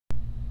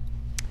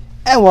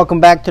And welcome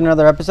back to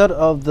another episode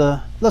of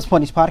the Los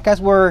Ponies podcast.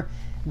 We're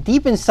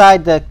deep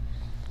inside the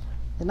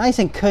nice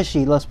and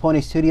cushy Los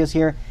Ponies studios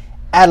here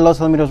at Los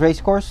Alamitos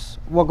Racecourse.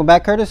 Welcome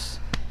back, Curtis.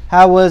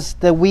 How was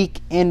the week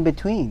in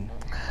between?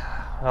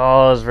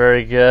 Oh, it was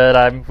very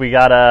good. We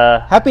got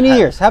a Happy New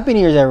Year's. Happy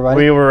New Year's,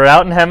 everybody. We were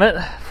out in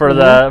Hemet for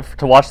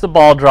to watch the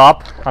ball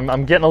drop.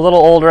 I'm getting a little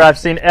older. I've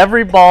seen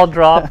every ball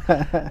drop,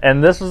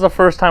 and this was the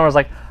first time I was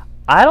like,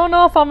 I don't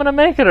know if I'm going to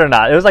make it or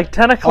not. It was like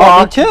 10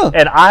 o'clock, me too.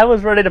 And I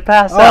was ready to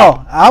pass out.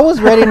 Oh, I was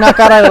ready to knock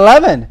out at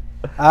 11.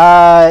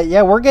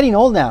 Yeah, we're getting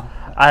old now.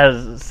 I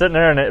was sitting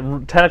there,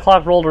 and 10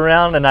 o'clock rolled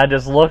around, and I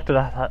just looked, and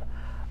I thought,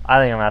 I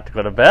think I'm going to have to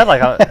go to bed.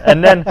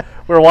 And then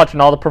we were watching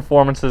all the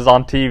performances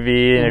on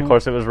TV, and of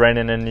course it was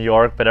raining in New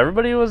York, but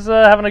everybody was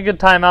having a good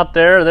time out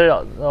there. They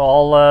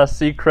all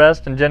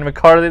Seacrest and Jenny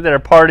McCarthy, they're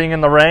partying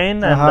in the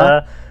rain,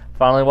 and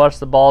finally watched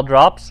the ball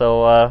drop.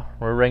 So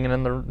we're ringing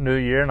in the new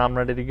year, and I'm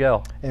ready to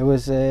go. It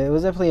was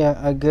definitely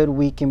a good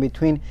week in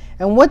between.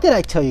 And what did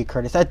I tell you,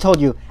 Curtis? I told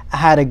you I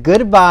had a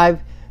good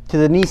vibe to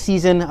the new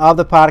season of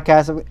the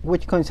podcast,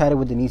 which coincided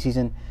with the new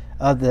season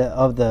of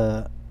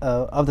the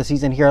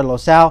season here at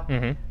Los Al.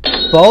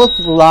 Mm-hmm. Both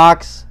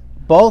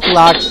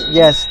locks,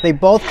 yes, they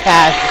both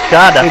cashed.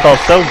 God, that felt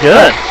so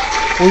good.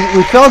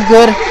 We felt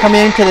good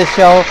coming into the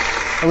show,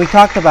 and we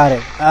talked about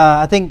it.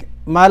 I think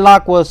my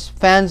lock was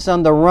Fans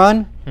on the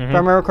Run, if I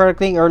remember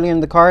correctly, earlier in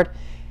the card.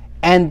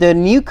 And the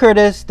new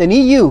Curtis, the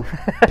new you,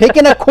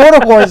 picking a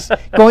quarter horse,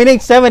 going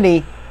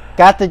 870,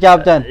 got the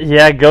job done.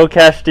 Yeah, Go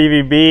Cash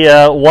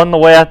DVB won the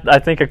way I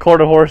think a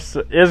quarter horse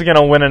is going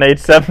to win an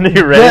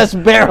 870 race.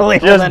 Just barely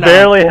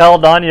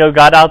held on.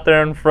 Got out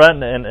there in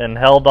front and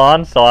held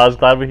on, so I was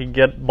glad we could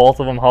get both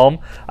of them home.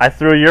 I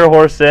threw your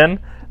horse in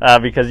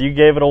because you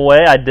gave it away.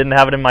 I didn't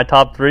have it in my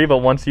top three, but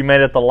once you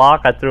made it the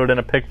lock, I threw it in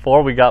a pick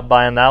four. We got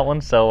by in that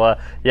one, so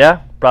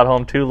brought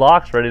home 2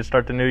 locks, ready to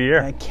start the new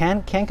year. I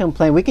can't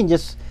complain. We can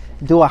just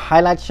do a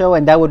highlight show,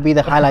 and that would be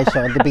the highlight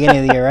show at the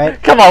beginning of the year,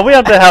 right? Come on, we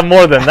have to have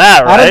more than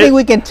that, right? I don't think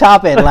we can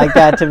top it like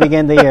that to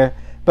begin the year.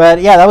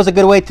 But yeah, that was a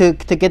good way to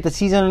get the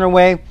season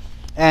underway.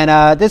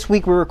 And this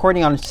week we're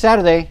recording on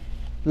Saturday,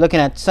 looking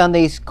at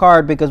Sunday's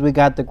card because we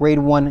got the Grade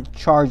 1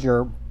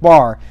 Charger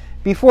bar.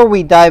 Before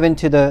we dive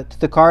into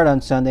the card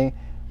on Sunday,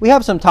 we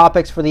have some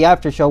topics for the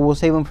after show. We'll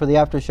save them for the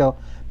after show.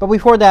 But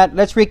before that,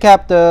 let's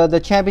recap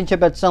the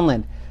championship at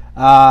Sunland.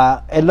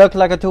 It looked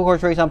like a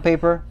 2-horse race on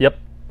paper. Yep.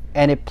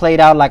 And it played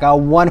out like a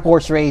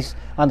 1-horse race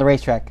on the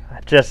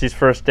racetrack. Jesse's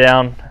first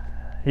down.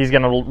 He's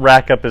going to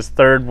rack up his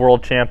 3rd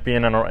world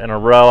champion in a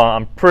row.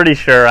 I'm pretty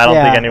sure. I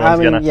don't think anyone's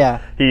going to.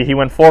 Yeah. He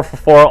went 4 for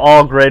 4,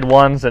 all Grade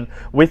 1s. And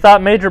we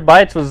thought Major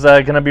Bites was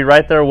going to be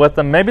right there with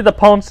him. Maybe the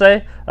Ponce,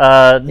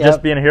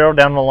 just being a hero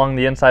down along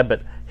the inside.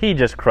 But he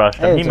just crushed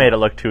him. He made it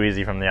look too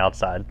easy from the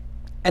outside.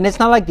 And it's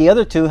not like the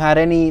other two had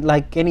any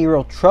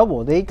real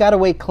trouble. They got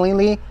away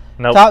cleanly.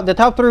 Nope. The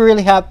top 3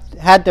 really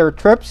had their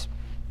trips.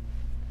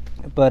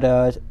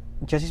 But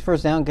Jesse's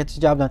first down gets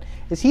the job done.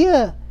 Is he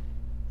a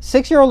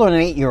 6-year-old or an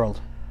 8-year-old?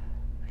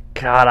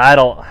 God,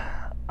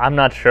 I'm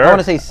not sure. I want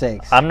to say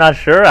 6. I'm not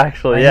sure,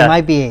 actually. He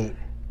might be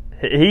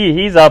 8.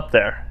 He's up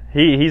there.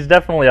 He's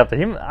definitely up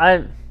there.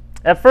 I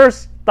at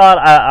first thought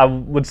I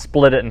would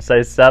split it and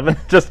say 7,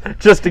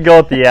 just to go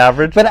with the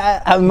average. But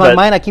in my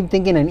mind, I keep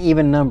thinking an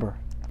even number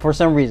for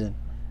some reason.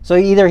 So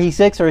either he's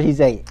 6 or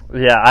he's 8.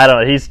 Yeah, I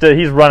don't know.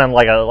 He's running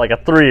like a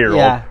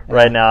 3-year-old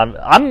right now.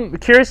 I'm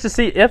curious to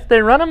see if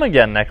they run him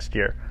again next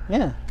year.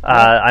 Yeah.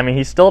 I mean,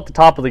 he's still at the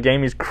top of the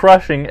game. He's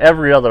crushing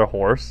every other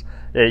horse.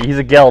 He's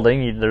a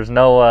gelding. There's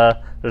no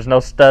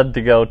stud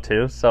to go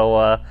to.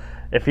 So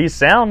if he's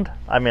sound,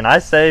 I mean, I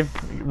say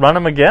run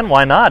him again.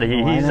 Why not?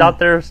 He's out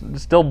there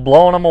still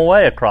blowing them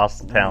away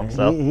across the town.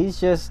 So he's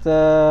just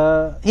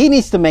he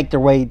needs to make their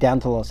way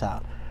down to Los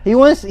Al. He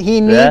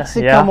needs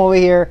to come over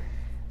here.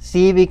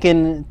 See if he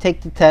can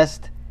take the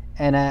test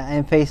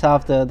and face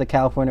off the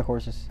California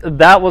horses.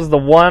 That was the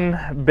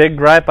one big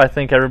gripe I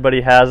think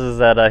everybody has is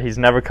that he's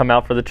never come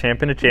out for the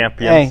Champion of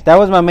Champions. Hey, that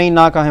was my main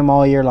knock on him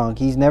all year long.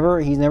 He's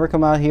never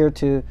come out here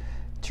to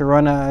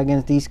run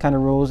against these kind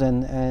of rules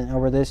and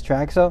over this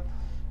track. So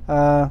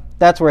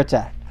that's where it's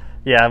at.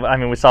 Yeah, I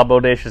mean, we saw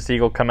Bodacious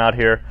Eagle come out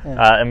here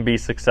and be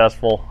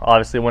successful,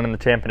 obviously winning the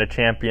Champion of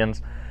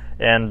Champions.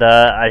 And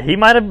he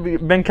might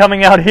have been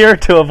coming out here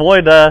to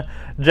avoid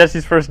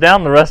Jesse's first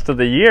down the rest of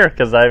the year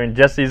because, I mean,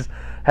 Jesse's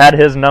had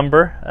his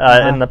number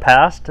in the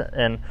past.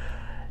 And,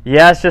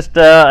 it's just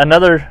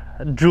another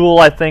jewel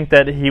I think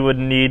that he would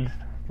need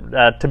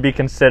to be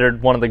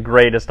considered one of the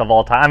greatest of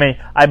all time. I mean,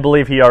 I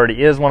believe he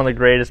already is one of the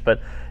greatest, but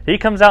he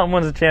comes out and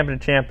wins the Champion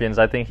of Champions.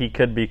 I think he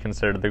could be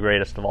considered the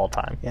greatest of all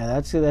time. Yeah,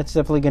 that's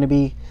definitely going to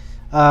be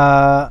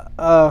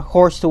a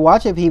horse to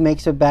watch if he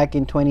makes it back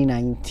in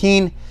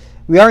 2019.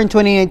 We are in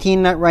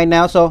 2019 right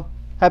now, so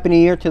Happy New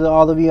Year to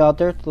all of you out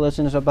there, the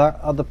listeners of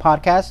the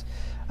podcast.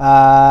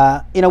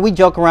 We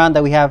joke around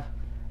that we have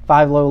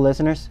 5 loyal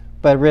listeners,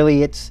 but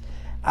really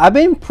I've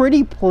been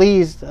pretty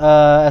pleased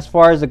as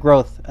far as the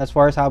growth, as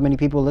far as how many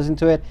people listen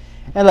to it.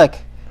 And look,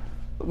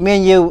 me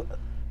and you,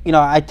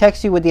 I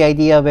text you with the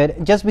idea of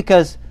it just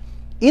because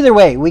either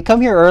way, we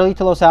come here early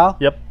to Los Al.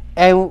 Yep.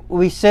 And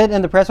we sit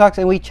in the press box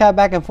and we chat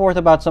back and forth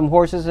about some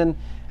horses. And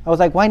I was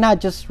like, why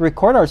not just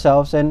record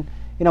ourselves? And,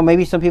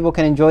 maybe some people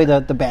can enjoy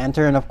the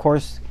banter and, of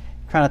course,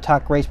 trying to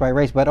talk race by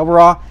race. But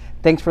overall,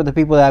 thanks for the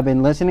people that have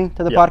been listening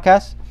to the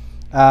podcast.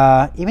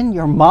 Even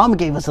your mom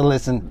gave us a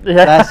listen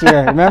last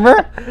year.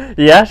 Remember?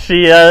 Yeah,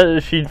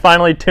 she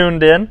finally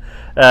tuned in.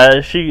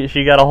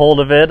 She got a hold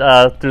of it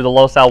through the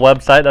Los Al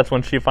website. That's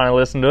when she finally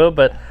listened to it.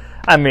 But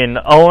I mean,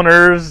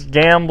 owners,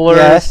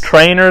 gamblers,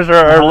 trainers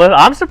are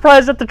I'm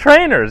surprised at the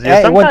trainers.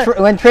 Hey,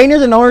 when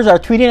trainers and owners are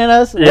tweeting at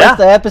us with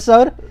the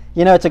episode,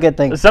 it's a good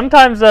thing.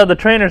 Sometimes the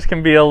trainers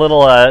can be a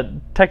little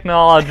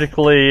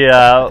technologically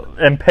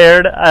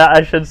impaired,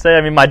 I should say.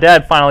 I mean, my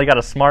dad finally got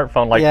a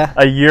smartphone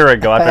a year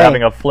ago after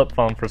having a flip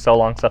phone for so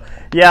long. So,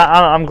 yeah,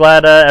 I'm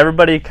glad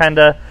everybody kind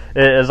of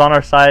is on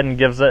our side and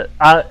gives it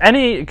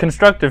any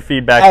constructive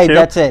feedback, too.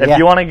 That's it, if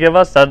you want to give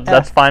us,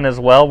 that's fine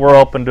as well. We're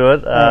open to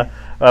it.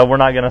 We're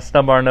not going to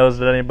snub our nose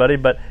at anybody,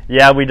 but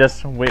yeah, we do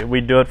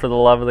it for the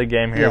love of the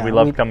game here. We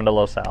love coming to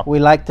Los Al. We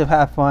like to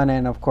have fun,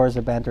 and of course,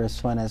 the banter is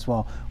fun as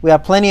well. We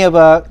have plenty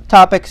of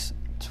topics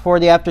for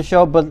the after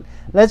show, but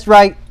let's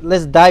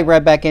dive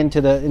right back into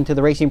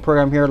the racing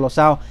program here at Los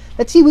Al.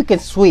 Let's see if we can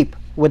sweep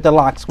with the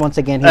locks once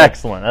again here.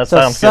 Excellent. That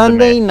sounds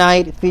Sunday good to me.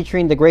 night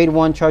featuring the Grade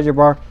 1 Charger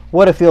Bar.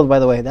 What a field, by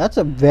the way. That's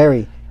a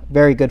very,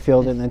 very good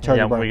field in the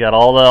Charger Bar. We got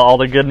all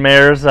the good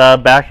mares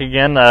back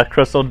again.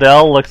 Chris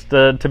O'Dell looks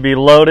to be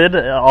loaded.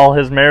 All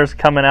his mares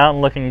coming out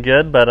and looking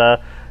good,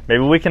 but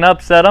maybe we can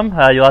upset them.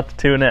 You'll have to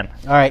tune in.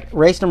 All right,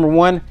 race number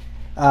 1,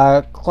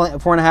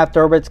 4.5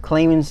 thoroughbreds,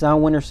 Claiming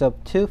Sound winner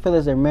sub 2,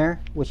 Phyllis their mare,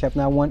 which have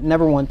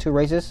never won 2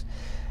 races.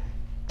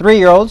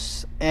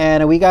 3-year-olds,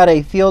 and we got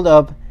a field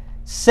of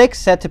 6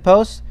 set to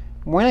post.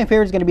 One of my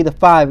favorites is going to be the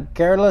 5,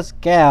 Careless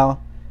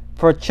Gal,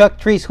 for Chuck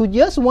Treese, who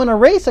just won a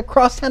race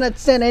across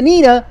Santa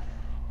Anita.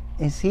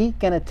 Is he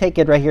going to take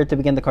it right here to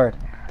begin the card?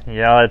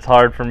 Yeah, it's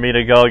hard for me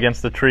to go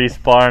against the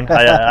Treese barn.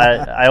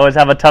 I always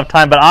have a tough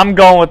time, but I'm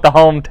going with the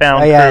hometown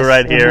crew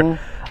right here.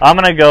 I'm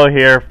going to go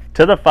here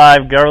to the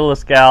 5,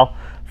 Garrulous Gal.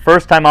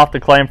 First time off the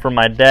claim for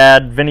my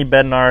dad. Vinny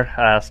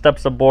Bednar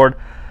steps aboard.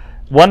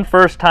 One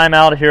first time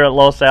out here at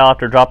Los Al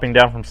after dropping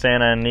down from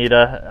Santa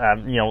Anita.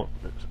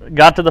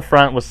 Got to the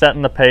front, was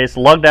setting the pace,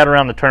 lugged out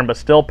around the turn, but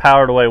still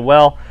powered away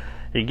well.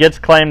 He gets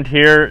claimed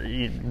here.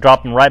 You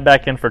drop him right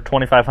back in for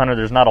 2,500.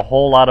 There's not a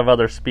whole lot of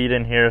other speed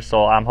in here,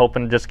 so I'm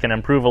hoping just can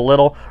improve a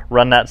little,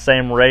 run that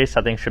same race.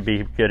 I think should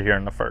be good here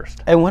in the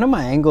first. And one of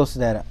my angles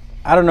that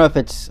I don't know if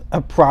it's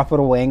a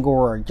profitable angle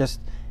or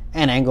just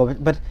an angle,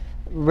 but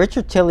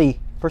Richard Tilley,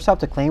 first off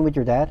the claim with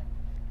your dad,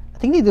 I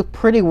think they do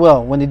pretty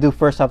well when they do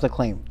first off the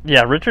claim.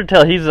 Yeah, Richard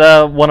Tilley, he's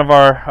one of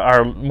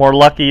our more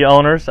lucky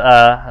owners.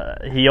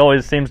 He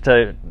always seems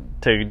to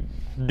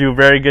do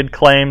very good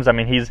claims. I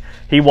mean,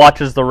 he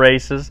watches the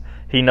races.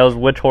 He knows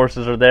which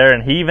horses are there,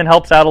 and he even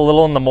helps out a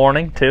little in the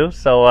morning too.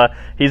 So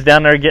he's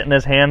down there getting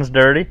his hands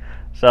dirty.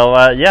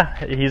 So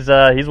yeah, he's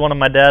one of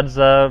my dad's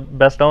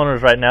best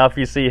owners right now. If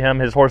you see him,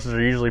 his horses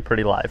are usually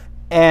pretty live.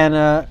 And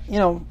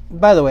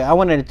by the way, I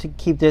wanted to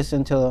keep this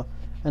until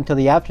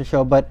the after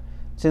show, but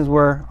since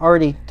we're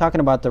already talking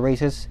about the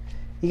races,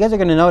 you guys are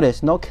going to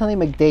notice no Kelly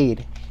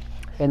McDade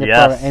in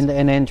the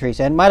entries,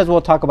 and might as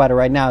well talk about it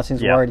right now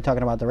since we're already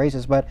talking about the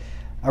races. But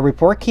a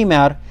report came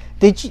out.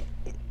 Did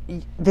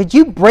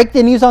you break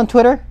the news on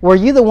Twitter? Were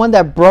you the one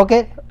that broke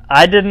it?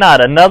 I did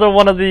not. Another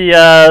one of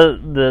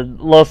the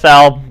Los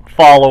Al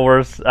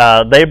followers,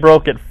 they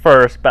broke it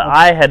first, but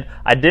I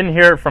didn't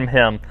hear it from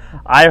him.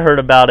 I heard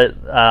about it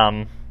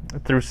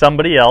through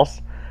somebody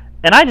else,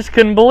 and I just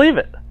couldn't believe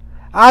it.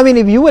 I mean,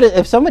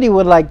 if somebody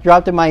would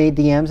dropped in my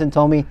DMs and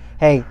told me,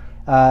 "Hey,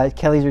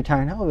 Kelly's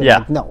retiring," I would be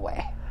like, "No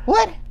way."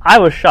 What? I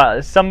was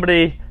shocked.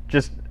 Somebody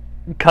just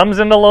comes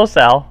into Los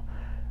Al.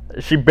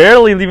 She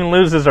barely even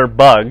loses her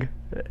bug,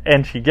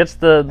 and she gets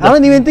the I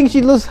don't even think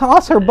she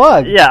lost her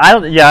bug. Yeah, I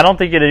don't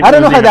think it. I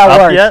don't know how that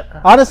works. Yet.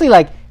 Honestly,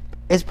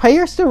 is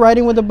Payer still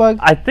riding with the bug?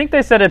 I think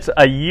they said it's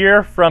a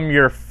year from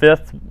your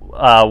 5th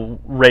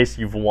race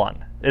you've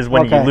won is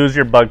when you lose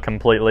your bug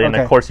completely, and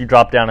of course you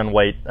drop down in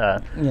weight,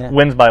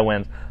 wins by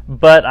wins.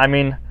 But I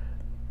mean,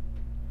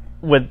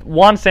 with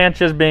Juan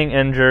Sanchez being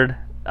injured,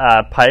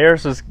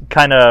 Paers is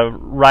kind of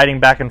riding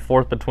back and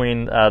forth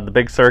between the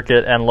big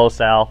circuit and Los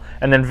Al,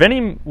 and then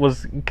Vinny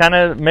was kind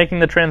of making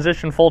the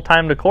transition full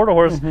time to quarter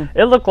horse. Mm-hmm.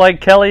 It looked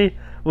like Kelly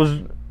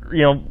was,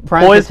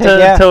 poised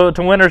to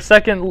win her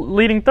second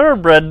leading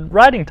thoroughbred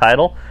riding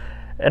title,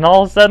 and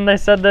all of a sudden they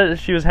said that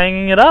she was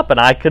hanging it up, and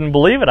I couldn't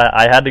believe it.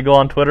 I had to go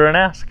on Twitter and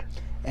ask.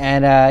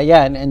 And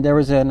and there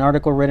was an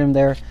article written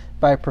there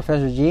by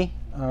Professor G,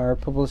 our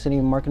publicity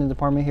and marketing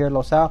department here at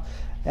Los Al,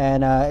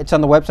 and it's on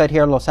the website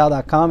here at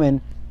losal.com.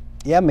 And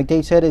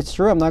McDade said it's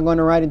true. I'm not going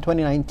to ride in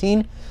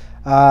 2019.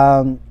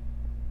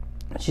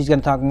 She's going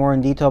to talk more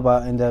in detail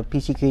about in the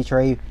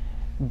PCQHRA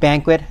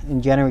banquet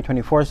in January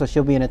 24th, so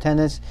she'll be in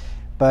attendance.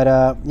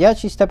 But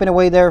she's stepping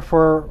away there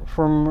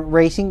from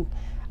racing.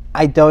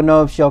 I don't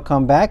know if she'll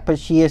come back, but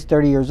she is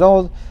 30 years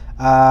old.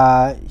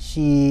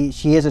 She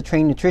is a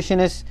trained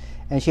nutritionist,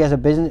 and she has a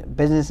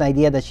business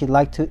idea that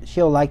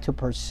she'll like to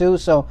pursue.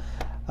 So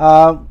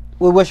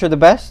we wish her the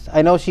best.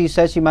 I know she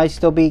says she might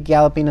still be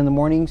galloping in the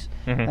mornings,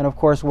 and of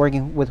course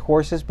working with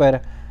horses.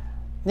 But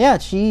yeah,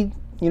 she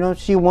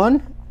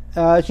won.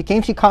 She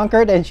came, she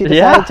conquered, and she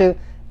decided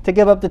to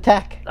give up the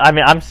tack. I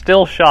mean, I'm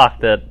still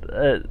shocked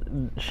that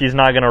she's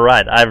not going to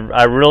ride.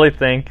 I really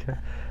think.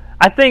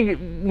 I think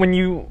when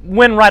you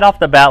win right off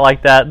the bat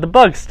like that, the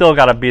bug's still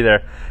got to be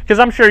there. Because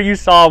I'm sure you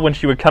saw when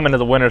she would come into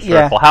the winner's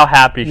circle how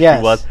happy she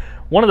was.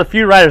 One of the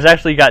few riders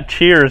actually got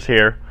cheers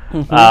here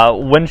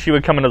when she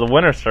would come into the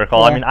winner's circle.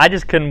 Yeah. I mean, I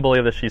just couldn't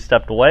believe that she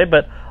stepped away,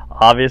 but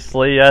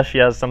obviously she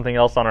has something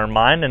else on her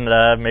mind,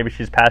 and maybe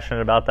she's passionate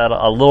about that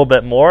a little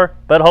bit more,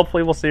 but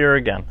hopefully we'll see her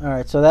again. All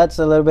right, so that's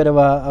a little bit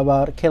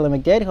about Kayla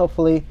McDade.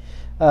 Hopefully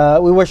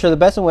we wish her the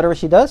best in whatever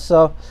she does.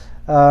 So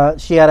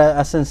she had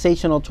a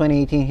sensational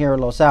 2018 here at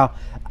Los Al.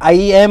 I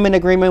am in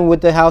agreement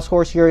with the house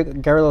horse here,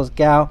 Carlos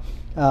Gal.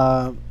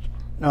 No,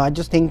 I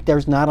just think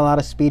there's not a lot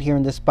of speed here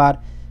in this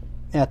spot.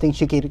 And I think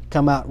she could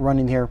come out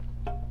running here.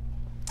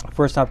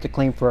 First off to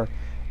claim for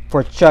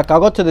Chuck. I'll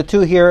go to the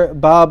 2 here,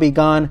 Bob Be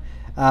Gone,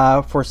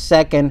 for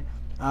second.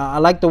 I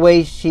like the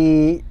way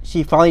she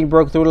finally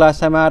broke through last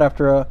time out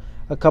after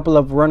a couple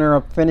of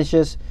runner-up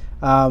finishes.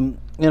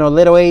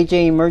 Little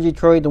AJ, Emerge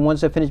Detroit, the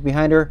ones that finished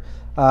behind her,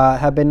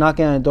 have been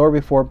knocking on the door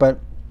before, but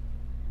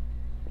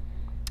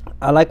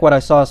I like what I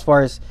saw as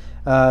far as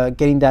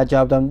getting that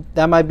job done.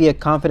 That might be a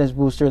confidence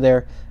booster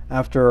there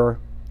after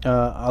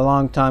a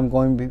long time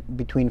going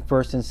between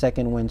first and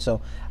second win.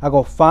 So I'll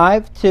go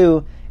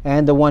 5-2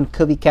 and the 1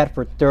 Covey Cat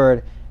for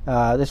third.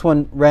 This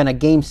one ran a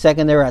game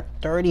second there at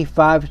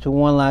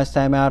 35-1 last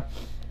time out.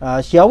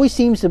 She always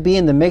seems to be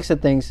in the mix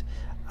of things.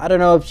 I don't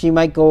know if she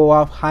might go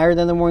off higher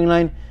than the morning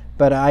line,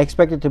 but I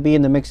expect her to be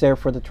in the mix there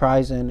for the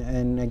tries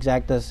and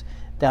exactas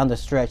down the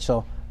stretch.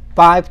 So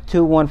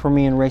 5-2-1 for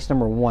me in race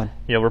number 1.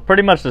 Yeah, we're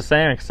pretty much the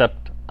same,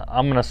 except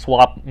I'm going to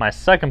swap my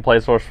second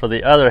place horse for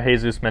the other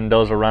Jesus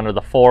Mendoza runner,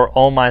 the 4,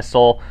 Oh My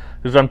Soul,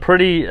 who's run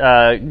pretty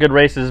good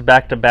races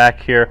back-to-back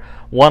here.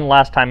 Won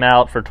last time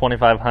out for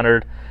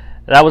 2,500.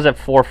 That was at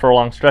 4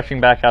 furlongs, stretching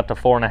back out to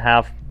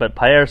 4.5. But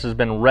Payeras has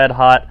been red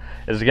hot.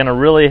 Is going to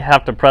really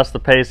have to press the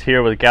pace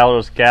here with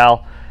Gallows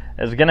Gal.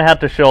 Is going to have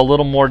to show a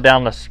little more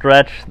down the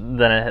stretch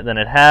than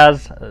it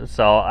has.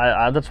 So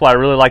that's why I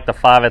really like the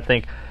 5. I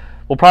think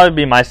will probably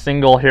be my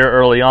single here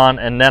early on,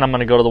 and then I'm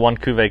going to go to the 1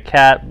 Cuvée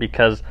Cat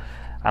because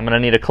I'm going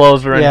to need a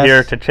closer in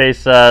here to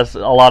chase a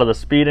lot of the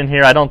speed in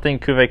here. I don't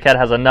think Cuvée Cat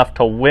has enough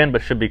to win,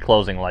 but should be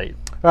closing late.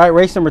 All right,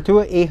 race number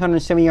 2,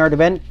 870-yard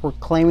event for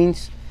claiming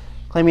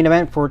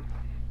event for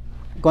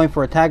going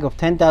for a tag of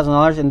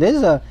 $10,000, and this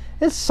is a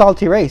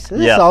salty race.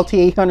 This is a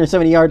salty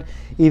 870-yard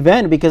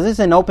event because this is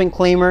an open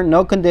claimer,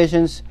 no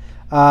conditions.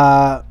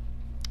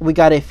 We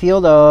got a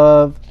field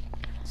of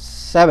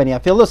 7. Yeah,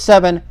 field of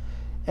 7,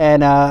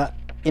 and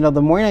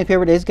the morning night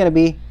favorite is going to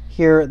be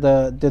here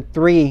the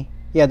 3.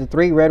 Yeah, the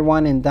 3 Red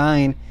One and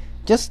Dine,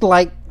 just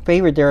like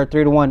favorite there at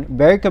 3-1.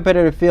 Very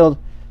competitive field.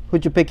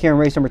 Who'd you pick here in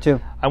race number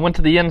 2? I went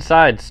to the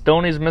inside.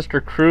 Stoney's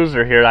Mr.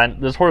 Cruiser here.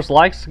 This horse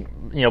likes,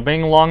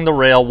 being along the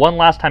rail. Won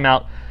last time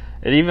out.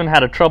 It even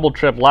had a trouble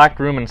trip, lacked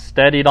room, and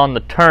steadied on the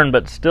turn,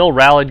 but still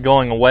rallied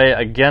going away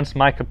against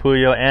Mike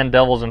Capullo and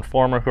Devil's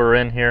Informer, who are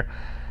in here.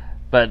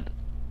 But,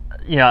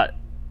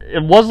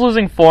 it was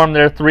losing form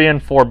there, 3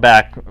 and 4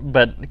 back.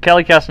 But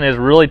Kelly Castaneda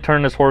really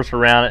turned this horse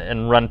around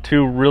and run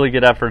 2 really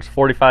good efforts,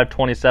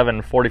 45-27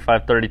 and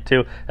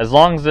 45-32. As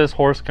long as this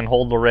horse can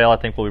hold the rail, I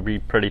think we'll be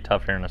pretty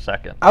tough here in a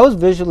second. I was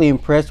visually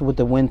impressed with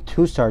the win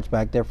 2 starts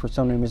back there for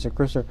Stoney Mr.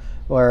 Cruiser,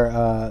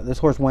 where this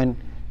horse went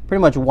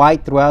pretty much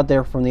wide throughout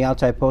there from the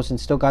outside post and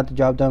still got the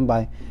job done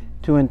by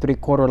 2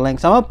 3/4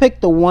 lengths. I'm going to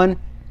pick the 1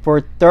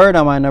 for third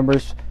on my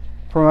numbers.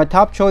 For my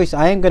top choice,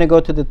 I am going to go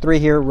to the 3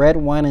 here, Red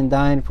Wine and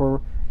Dine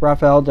for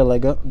Rafael de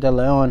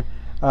Leon.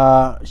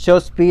 Showed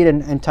speed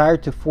and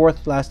tired to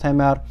 4th last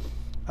time out.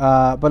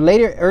 But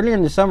earlier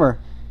in the summer,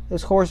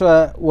 this horse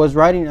was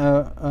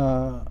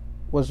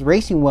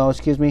racing well,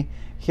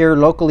 here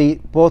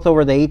locally, both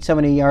over the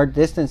 870-yard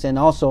distance and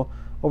also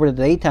over the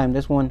daytime.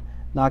 This one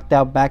knocked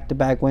out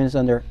back-to-back wins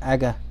under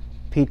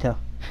Agapito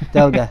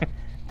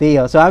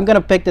Delgadillo. So I'm going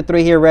to pick the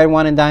 3 here, Red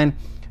Wine and Dine.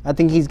 I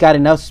think he's got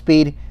enough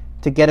speed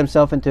to get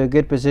himself into a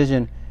good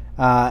position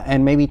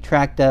and maybe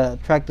track the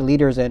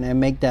leaders and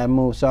make that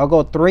move. So I'll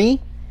go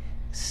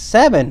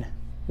 3-7-1.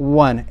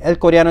 El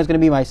Coreano is going to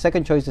be my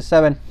second choice to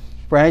 7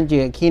 for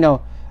Angie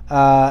Aquino.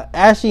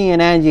 Ashley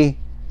and Angie,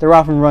 they're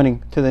off and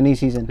running to the new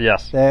season.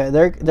 Yes,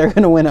 they're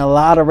going to win a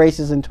lot of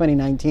races in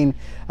 2019.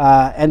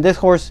 And if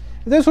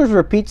this horse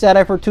repeats that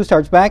effort 2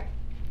 starts back,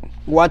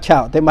 watch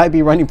out. They might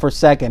be running for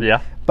second. Yeah.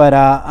 But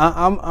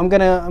I'm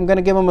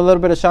gonna give him a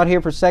little bit of shot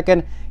here for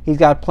second. He's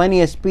got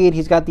plenty of speed.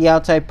 He's got the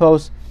outside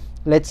post.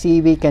 Let's see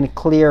if he can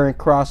clear and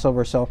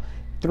crossover. So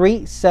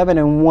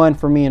 3-7-1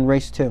 for me in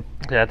race 2.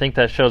 Yeah, I think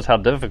that shows how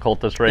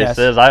difficult this race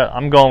is.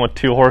 I'm going with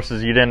 2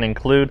 horses you didn't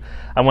include.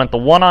 I went the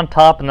 1 on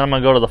top, and then I'm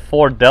going to go to the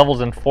 4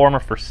 Devil's Informer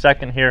for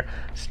second here.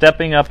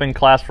 Stepping up in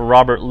class for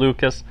Robert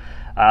Lucas.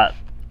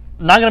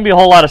 not going to be a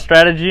whole lot of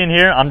strategy in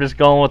here. I'm just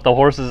going with the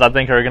horses I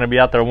think are going to be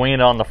out there winging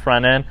it on the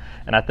front end,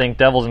 and I think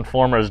Devil's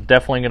Informer is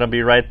definitely going to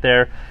be right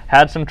there.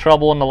 Had some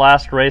trouble in the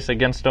last race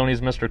against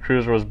Stoney's Mr.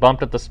 Cruiser, was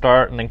bumped at the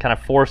start and then kind of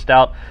forced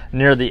out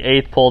near the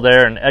 8th pole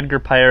there, and Edgar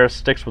Payeras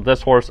sticks with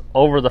this horse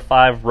over the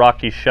 5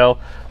 Rocky Show,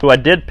 who I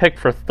did pick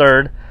for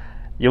 3rd.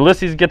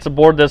 Ulysses gets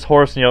aboard this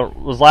horse,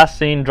 was last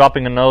seen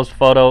dropping a nose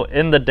photo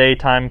in the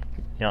daytime,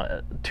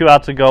 2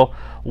 outs ago.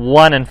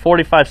 1 and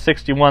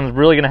 45.61 is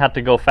really going to have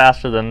to go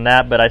faster than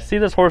that, but I see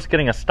this horse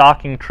getting a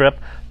stalking trip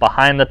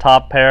behind the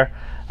top pair.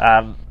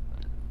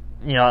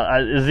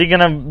 Is he going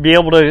to be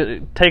able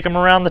to take him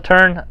around the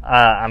turn?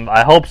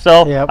 I hope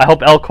so. Yep. I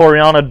hope El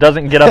Coriano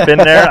doesn't get up in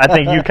there. I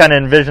think you kind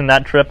of envision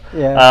that trip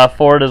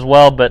for it as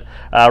well. But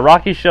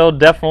Rocky Show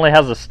definitely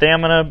has the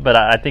stamina, but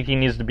I think he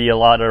needs to be a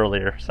lot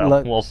earlier.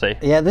 So we'll see.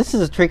 Yeah, this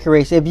is a tricky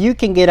race. If you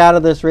can get out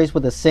of this race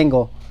with a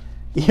single,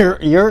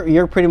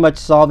 you're pretty much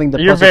solving the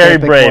puzzle. You're very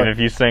brave if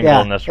you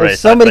single in this race. If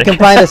somebody can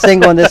find a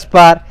single in this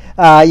spot,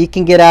 you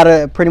can get out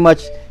of pretty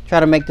much try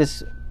to make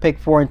this pick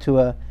 4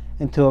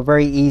 into a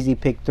very easy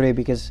pick 3,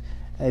 because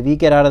if you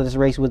get out of this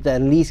race with the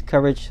least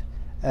coverage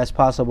as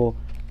possible,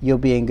 you'll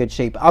be in good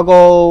shape. I'll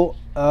go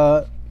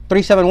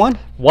 3-7-1.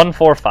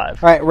 1-4-5. All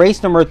right,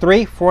 race number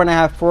 3,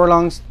 4.5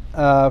 furlongs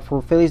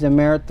for fillies and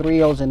mare,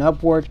 3 O's and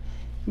upward.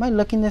 Am I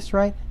looking this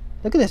right?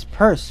 Look at this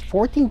purse,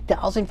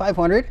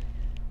 14,500.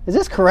 Is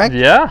this correct?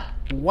 Yeah.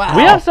 Wow.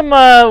 We have some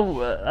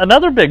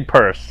another big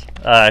purse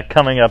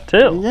coming up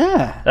too.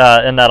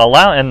 Yeah. In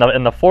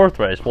the 4th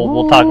race,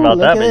 we'll talk about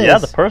that. But yeah,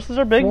 the purses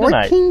are big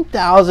tonight.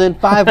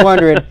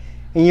 14,500,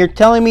 and you're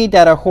telling me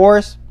that a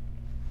horse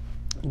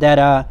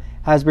that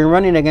has been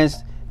running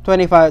against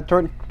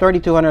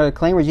 3,200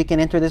 claimers, you can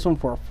enter this one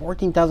for a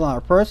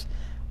 $14,000 purse?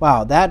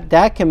 Wow,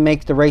 that can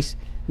make the race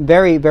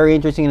very, very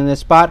interesting in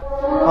this spot.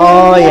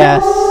 Oh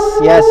yes.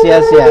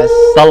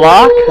 The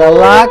lock? The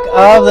lock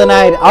of the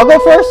night. I'll go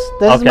first.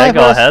 This is my go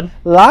first ahead.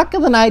 Lock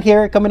of the night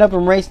here, coming up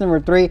in race number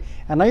 3.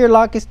 I know your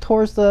lock is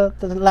towards the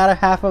latter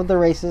half of the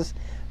races,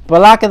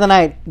 but lock of the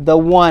night, the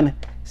 1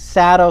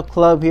 Saddle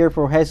Club here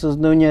for Jesus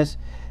Nunez.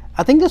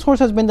 I think this horse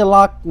has been the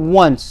lock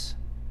once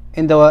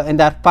in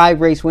that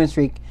 5-race win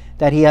streak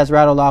that he has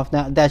rattled off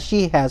now. That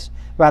she has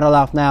rattled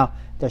off now.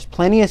 There's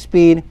plenty of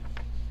speed.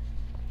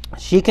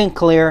 She can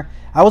clear.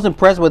 I was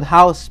impressed with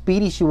how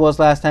speedy she was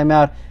last time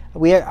out.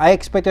 I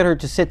expected her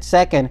to sit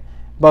second,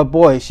 but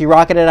boy, she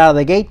rocketed out of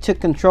the gate, took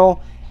control,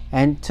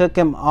 and took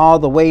him all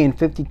the way in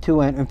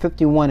 52 and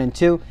 51 and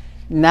 2.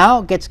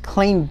 Now gets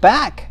claimed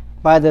back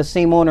by the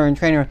same owner and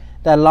trainer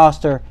that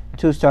lost her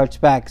 2 starts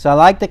back. So I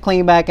like the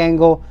claim back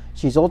angle.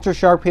 She's ultra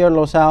sharp here,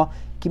 Losal.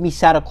 Give me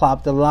Saddle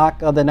Club, the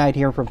lock of the night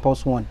here from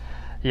Post 1.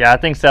 Yeah, I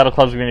think Saddle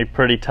Club's going to be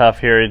pretty tough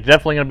here. He's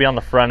definitely going to be on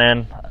the front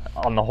end.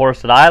 On the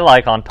horse that I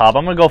like on top,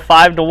 I'm going to go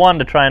 5-1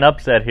 to try and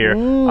upset here.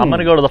 I'm going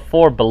to go to the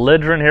 4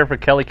 Belligerent here for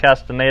Kelly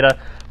Castaneda.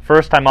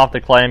 First time off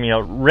the claim,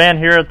 ran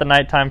here at the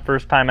nighttime,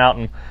 first time out,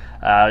 and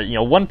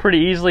won pretty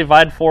easily,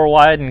 vied 4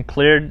 wide and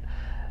cleared.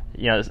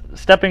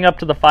 Stepping up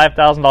to the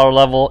 $5,000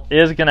 level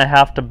is going to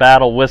have to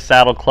battle with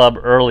Saddle Club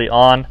early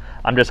on.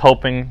 I'm just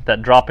hoping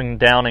that dropping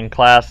down in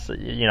class,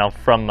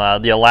 from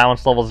the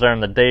allowance levels there in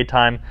the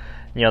daytime,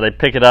 they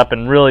pick it up,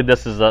 and really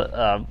this is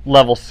a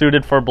level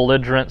suited for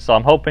Belligerent, so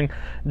I'm hoping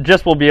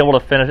we'll be able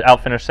to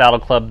outfinish Saddle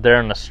Club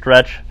there in the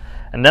stretch.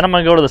 And then I'm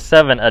going to go to the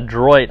 7,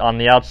 Adroit on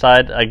the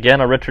outside. Again,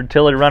 a Richard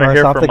Tilley runner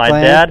here for my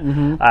dad.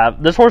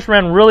 Mm-hmm. This horse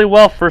ran really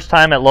well first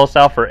time at Los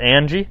Al for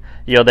Angie.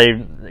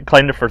 They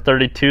claimed it for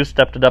 32,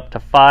 stepped it up to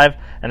 5,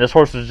 and this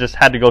horse just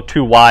had to go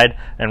 2 wide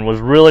and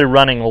was really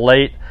running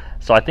late.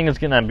 So I think it's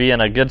going to be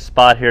in a good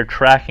spot here,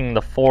 tracking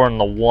the 4 and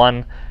the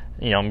 1.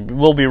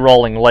 We'll be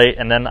rolling late,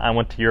 and then I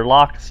went to your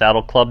lock,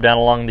 Saddle Club down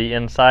along the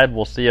inside.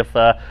 We'll see if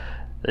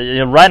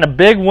riding a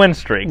big win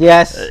streak.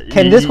 Yes.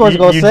 Can this horse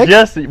go 6? You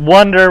just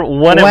wonder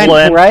when it will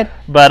end. Right?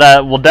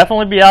 But we'll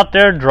definitely be out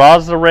there,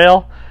 draws the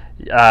rail,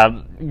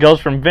 goes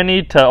from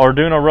Vinny to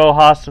Orduno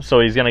Rojas, so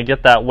he's going to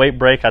get that weight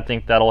break. I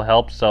think that'll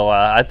help. So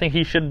I think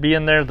he should be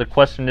in there. The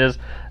question is,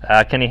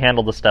 can he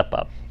handle the step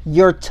up?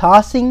 You're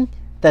tossing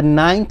the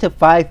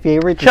 9-5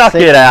 favorite. Chuck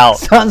it out.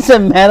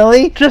 Sunset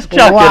Medley? Just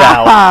chuck it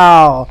out.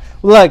 Wow.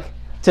 Look,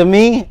 to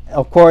me,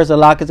 of course, the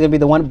lock is going to be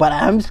the 1, but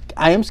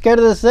I am scared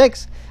of the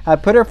 6. I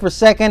put her for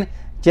 2nd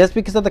just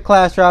because of the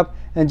class drop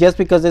and just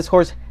because this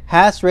horse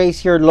has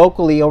raced here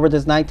locally over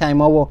this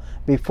nighttime oval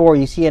before.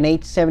 You see an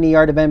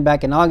 870-yard event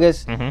back in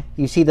August.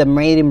 Mm-hmm. You see the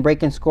maiden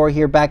break-in score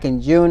here back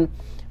in June.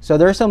 So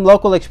there's some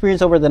local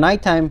experience over the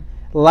nighttime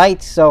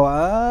lights. So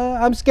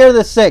I'm scared of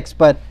the 6,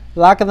 but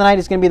lock of the night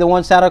is going to be the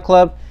 1 Saddle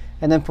Club.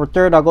 And then for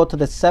 3rd, I'll go to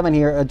the 7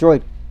 here,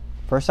 Adroit.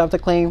 First off the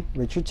claim,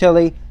 Richard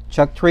Tilley,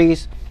 Chuck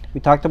Trees. We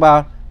talked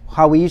about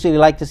how we usually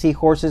like to see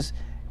horses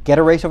get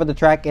a race over the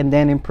track and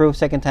then improve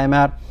second time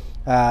out.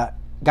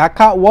 Got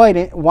caught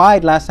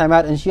wide last time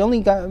out, and she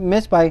only got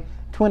missed by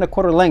 2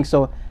 1/4 lengths.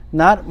 So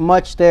not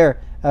much there,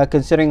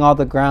 considering all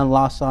the ground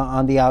lost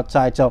on the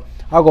outside. So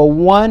I'll go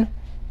 1,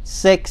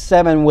 6,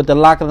 7 with the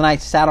lock of the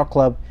night Saddle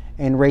Club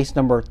in race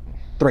number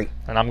 3.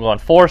 And I'm going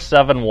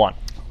 4-7-1.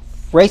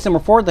 Race number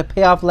 4, the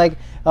payoff leg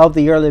of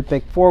the early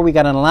pick 4. We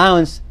got an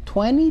allowance,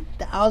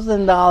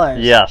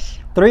 $20,000. Yes.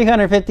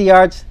 350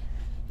 yards.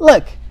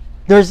 Look,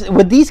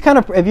 with these kind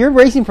of, if you're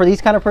racing for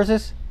these kind of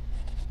purses,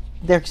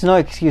 there's no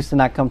excuse to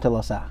not come to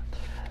Losa.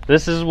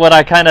 This is what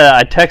I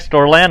texted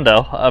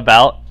Orlando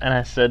about, and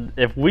I said,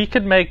 if we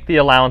could make the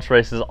allowance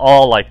races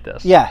all like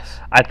this, yes,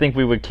 I think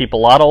we would keep a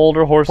lot of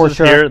older horses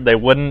here. They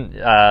wouldn't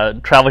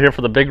travel here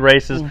for the big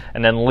races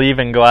and then leave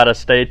and go out of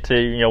state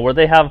to, where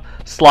they have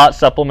slot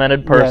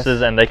supplemented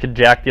purses, and they could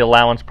jack the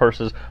allowance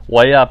purses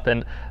way up.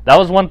 And that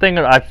was one thing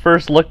that I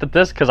first looked at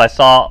this because I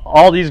saw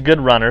all these good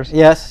runners.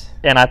 Yes.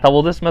 And I thought,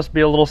 well, this must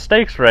be a little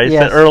stakes race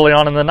early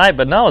on in the night.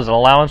 But no, it was an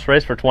allowance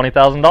race for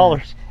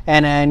 $20,000.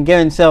 And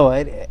given so,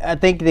 I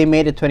think they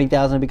made it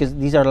 $20,000 because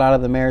these are a lot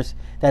of the mares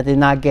that did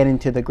not get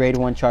into the Grade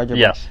 1 Charger.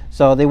 Yes.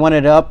 So they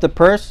wanted to up the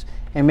purse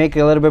and make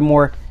it a little bit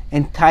more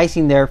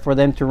enticing there for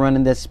them to run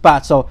in this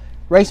spot. So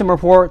race number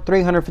 4,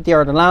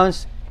 350-yard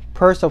allowance,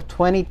 purse of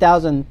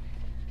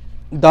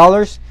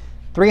 $20,000,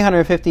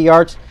 350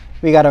 yards.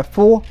 We got a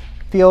full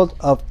field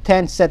of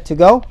 10 set to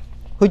go.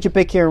 Who'd you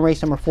pick here in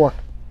race number 4?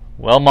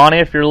 Well, Monty,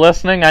 if you're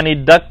listening, I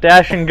need Duck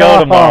Dash and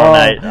Go tomorrow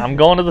night. I'm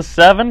going to the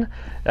 7.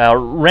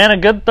 Ran a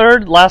good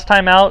third last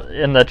time out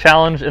in the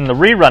challenge, in the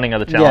rerunning of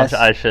the challenge,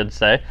 I should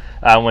say,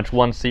 which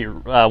One Sweet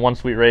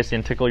Racing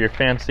and Tickle Your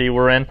Fancy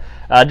were in.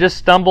 Just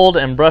stumbled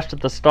and brushed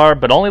at the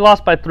start, but only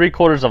lost by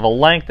 3/4 of a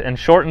length and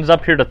shortens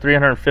up here to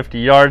 350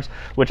 yards,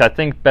 which I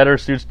think better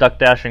suits Duck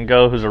Dash and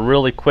Go, who's a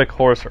really quick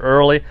horse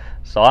early.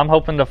 So I'm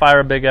hoping to fire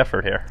a big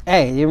effort here.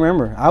 Hey, you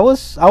remember, I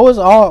was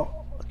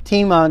all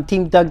team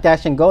Duck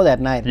Dash and Go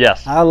that night.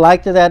 Yes. I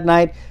liked her that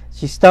night.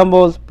 She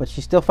stumbled, but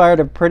she still fired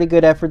a pretty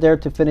good effort there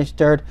to finish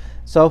third.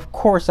 So, of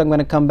course, I'm going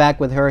to come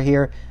back with her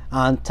here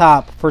on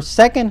top. For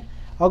second,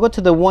 I'll go to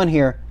the 1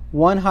 here,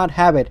 One Hot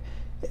Habit.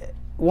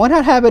 One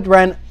Hot Habit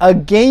ran a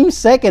game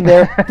second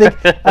there.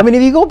 I mean,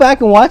 if you go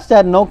back and watch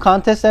that no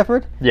contest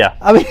effort,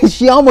 I mean,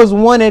 she almost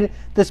won it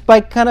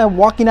despite kind of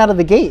walking out of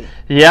the gate.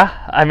 Yeah,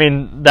 I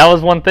mean, that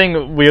was one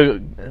thing.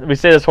 We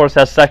say this horse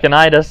has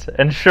second-itis,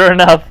 and sure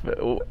enough,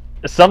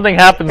 something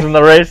happens in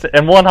the race,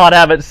 and One Hot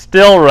Habit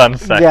still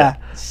runs second. Yeah,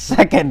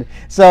 second.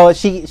 So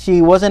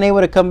she wasn't able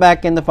to come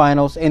back in the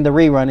finals, in the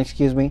rerun,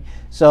 excuse me.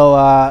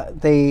 So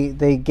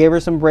they gave her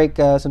some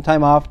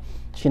time off.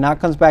 She now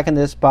comes back in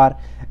this spot.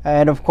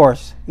 And, of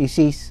course, you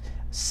see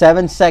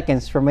 7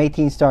 seconds from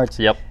 18 starts.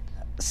 Yep.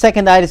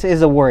 Seconditis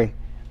is a worry.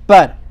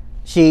 But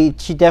she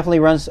definitely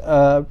runs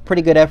a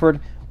pretty good effort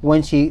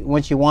when she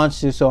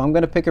wants to. So I'm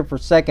going to pick her for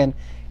second.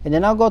 And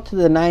then I'll go to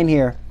the 9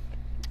 here,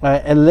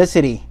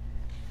 Elicity.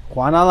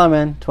 Juan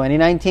Alaman,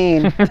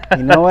 2019.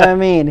 You know what I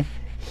mean.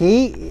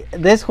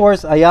 This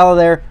horse, Ayala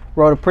there,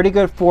 rode a pretty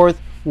good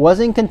fourth. Was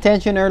in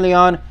contention early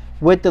on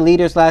with the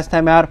leaders last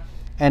time out,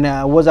 and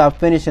was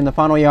outfinished in the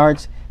final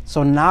yards.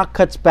 So now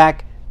cuts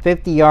back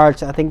 50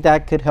 yards. I think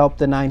that could help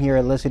the 9 here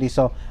at Elicity.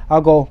 So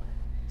I'll go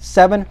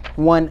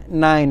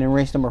 7-1-9 in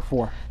race number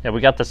 4. Yeah,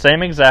 we got the same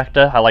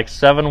exacta. I like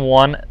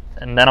 7-1,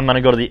 and then I'm going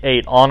to go to the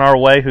 8, On Our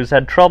Way, who's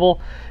had trouble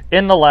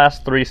in the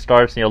last 3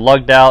 starts.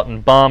 Lugged out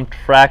and bumped,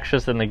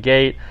 fractious in the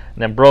gate,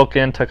 and then broke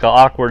in, took an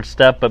awkward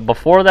step. But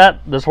before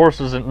that, this horse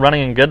was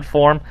running in good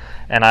form,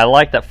 and I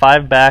like that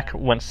 5 back,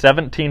 went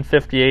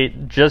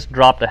 17.58, just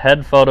dropped a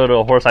head photo to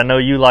a horse I know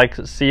you like,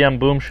 CM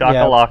Boom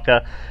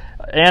Shakalaka,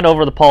 and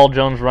over the Paul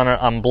Jones runner,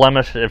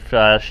 Unblemished.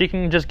 If she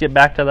can just get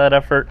back to that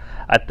effort,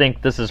 I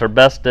think this is her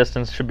best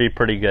distance. Should be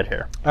pretty good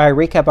here. All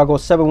right, recap. I'll go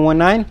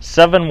 7-1-9.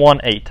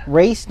 7-1-8.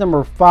 Race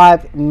number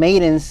 5,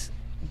 Maidens,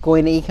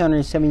 going to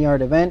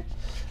 807-yard event.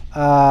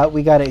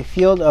 We got a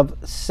field of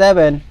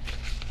 7,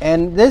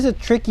 and there's a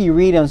tricky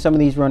read on some of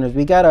these runners.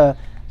 We got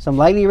some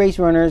lightly raced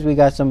runners. We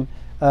got some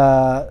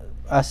a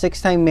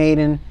 6-time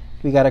maiden.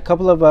 We got a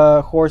couple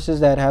of horses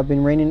that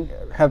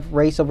have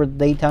raced over the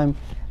daytime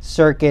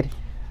circuit.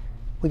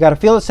 We got a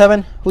field of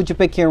 7. Who'd you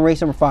pick here in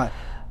race number 5?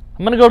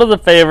 I'm going to go to the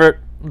favorite,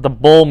 the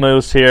Bull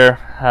Moose here,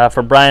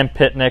 for Brian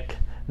Pitnick.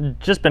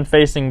 Just been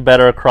facing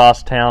better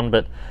across town,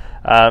 but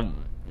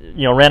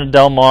ran at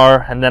Del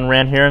Mar and then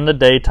ran here in the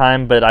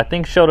daytime, but I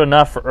think showed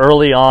enough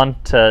early on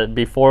to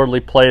be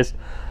forwardly placed.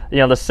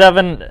 The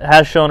 7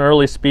 has shown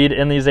early speed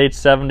in these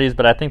 870s,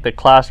 but I think the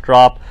class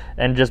drop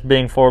and just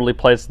being forwardly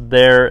placed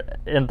there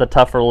in the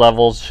tougher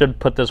levels should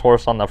put this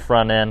horse on the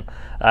front end.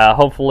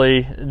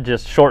 Hopefully,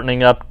 just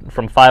shortening up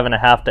from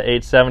 5.5 to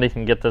 870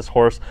 can get this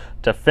horse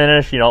to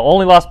finish.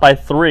 Only lost by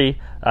 3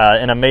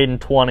 in a maiden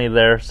 20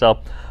 there, so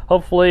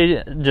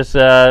hopefully just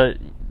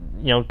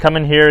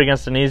coming here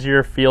against an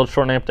easier field,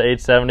 shortening up to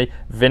 870.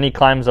 Vinny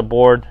climbs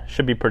aboard.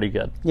 Should be pretty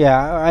good.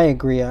 Yeah, I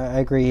agree. I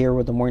agree here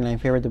with the morning line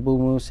favorite, the Bull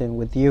Moose, and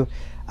with you.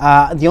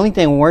 The only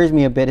thing that worries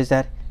me a bit is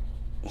that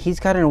he's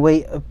gotten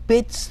away a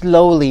bit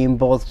slowly in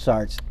both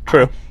starts.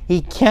 True.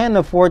 He can't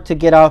afford to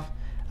get off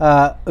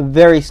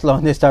very slow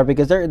in this start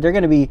because they're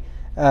going to be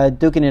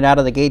duking it out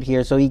of the gate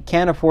here. So he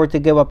can't afford to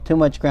give up too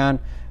much ground.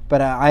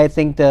 But I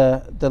think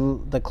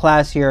the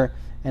class here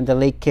and the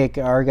late kick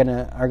are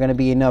gonna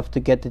be enough to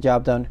get the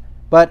job done.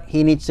 But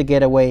he needs to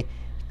get away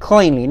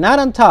cleanly, not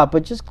on top,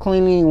 but just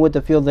cleanly with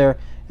the field there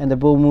and the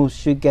Bull Moose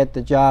should get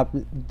the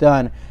job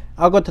done.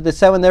 I'll go to the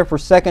 7 there for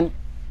second.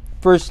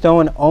 First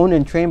Stone, owned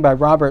and trained by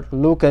Robert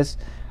Lucas.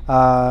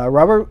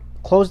 Robert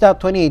closed out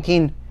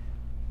 2018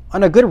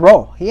 on a good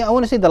roll. I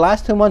want to say the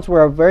last 2 months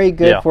were very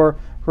good for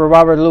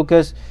Robert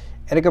Lucas.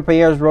 Edgar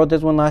Payeras rode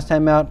this one last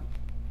time out.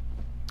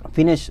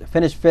 Finished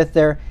 5th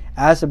there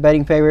as a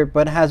betting favorite,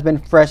 but has been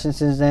fresh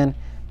since then.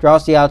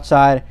 Draws the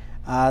outside.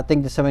 I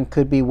think the 7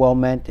 could be well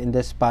meant in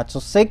this spot. So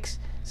 6,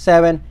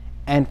 7,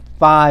 and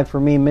 5 for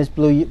me. Miss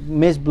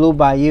Blue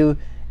Bayou,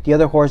 the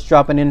other horse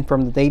dropping in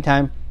from the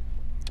daytime.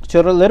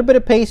 Showed a little bit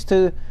of pace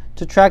to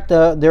track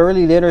the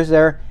early leaders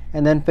there,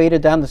 and then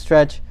faded down the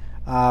stretch.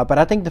 But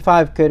I think the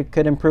 5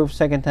 could improve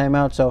second time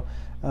out. So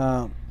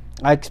I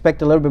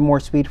expect a little bit more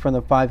speed from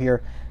the 5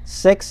 here.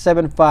 6,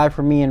 7, 5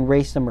 for me in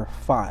race number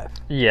 5.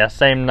 Yeah,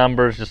 same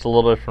numbers, just a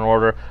little different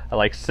order. I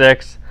like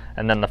 6,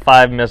 and then the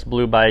 5, Miss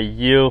Blue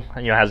Bayou,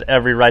 has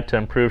every right to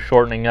improve,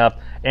 shortening up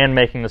and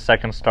making the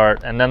second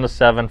start. And then the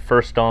 7,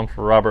 First Stone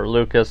for Robert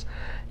Lucas.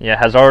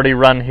 Has already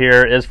run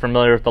here, is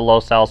familiar with the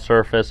Los Al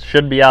surface,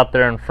 should be out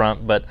there in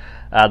front, but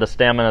the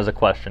stamina is a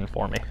question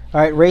for me.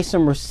 All right, race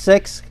number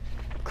 6,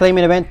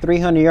 claiming event,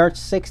 300 yards,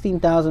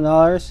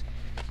 $16,000.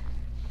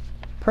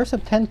 Purse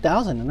of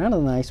 $10,000, another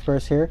nice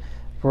purse here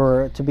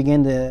to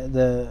begin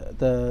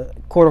the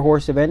quarter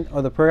horse event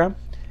of the program.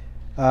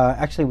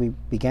 Actually, we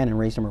began in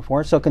race number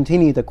 4, so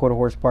continue the quarter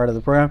horse part of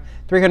the program.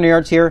 300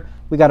 yards here.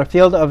 We got a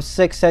field of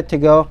 6 set to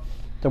go.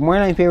 The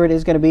morning line favorite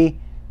is going to be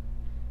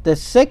the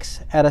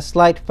 6 at a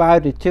slight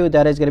 5-2.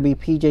 That is going to be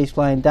PJ's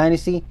Flying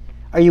Dynasty.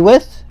 Are you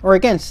with or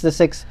against the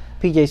 6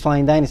 PJ's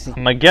Flying Dynasty?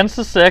 I'm against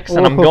the 6,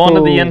 and I'm going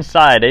to the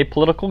inside. A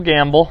political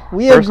gamble.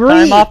 We First agree.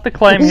 time off the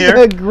claim here.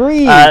 We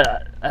agree.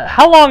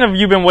 How long have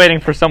you been waiting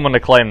for someone to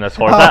claim this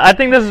horse? I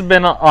think this has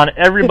been on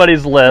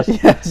everybody's list.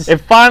 Yes. It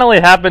finally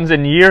happens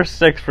in year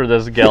 6 for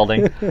this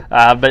gelding.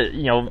 But,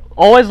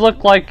 always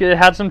looked like it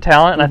had some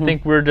talent, and I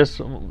think we're just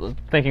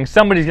thinking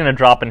somebody's going to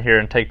drop in here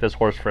and take this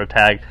horse for a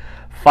tag.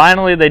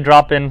 Finally, they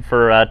drop in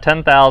for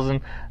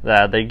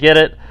 $10,000. They get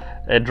it.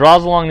 It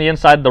draws along the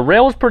inside. The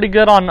rail was pretty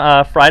good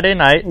on Friday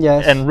night.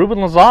 Yes. And Ruben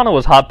Lozano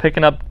was hot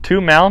picking up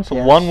 2 mounts,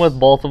 yes. one with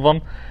both of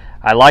them.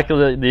 I like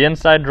the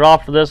inside draw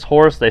for this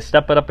horse. They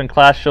step it up in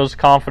class, shows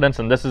confidence,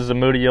 and this is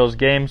Zamudio's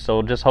game,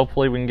 so just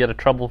hopefully we can get a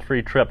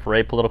trouble-free trip for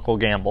Apolitical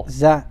Gamble.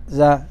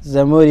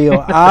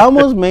 Zamudio. I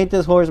almost made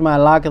this horse my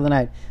lock of the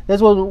night. This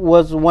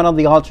was one of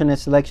the alternate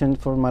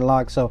selections for my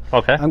lock, so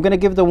okay. I'm going to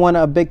give the 1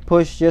 a big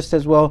push just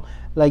as well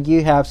like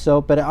you have,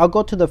 so. But I'll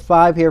go to the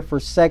 5 here for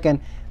second.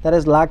 That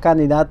is La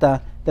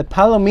Candidata, the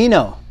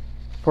Palomino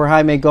for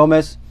Jaime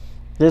Gomez.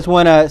 This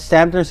one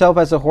stamped herself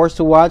as a horse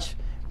to watch,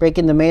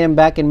 breaking the maiden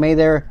back in May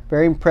there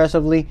very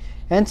impressively,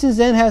 and since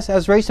then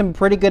has raced some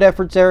pretty good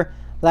efforts there.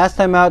 Last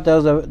time out,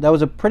 that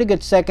was a pretty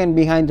good second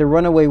behind the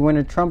runaway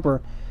winner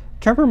Trumper.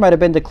 Trumper might have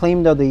been the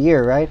claim of the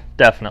year, right?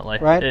 Definitely.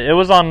 Right? It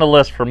was on the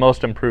list for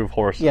most improved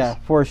horses. Yeah,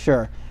 for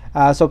sure.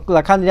 So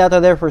La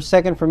Candidata there for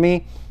second for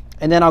me,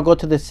 and then I'll go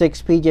to the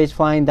 6 PJ's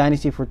Flying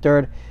Dynasty for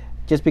third,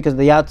 just because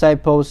the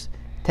outside post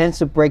tends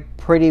to break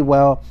pretty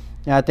well.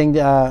 I think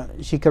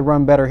she could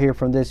run better here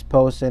from this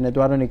post, and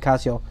Eduardo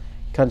Nicasio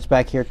comes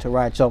back here to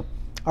ride. So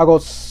I'll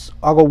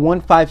go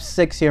 1, 5,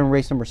 6 here in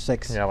race number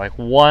 6. Yeah, like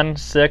 1,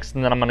 6,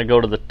 and then I'm going to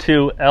go to the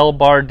 2 El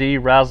Bar D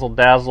Razzle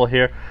Dazzle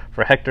here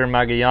for Hector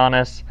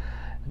Magallanes.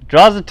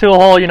 Draws the 2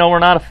 hole. We're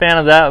not a fan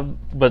of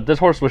that, but this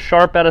horse was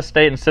sharp out of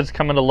state, and since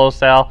coming to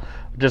Los Al,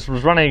 just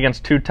was running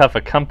against too tough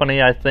a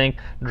company, I think.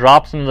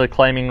 Drops into the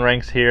claiming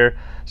ranks here.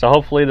 So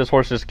hopefully this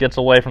horse just gets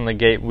away from the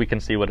gate. We can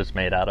see what it's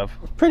made out of.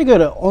 Pretty good.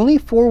 Only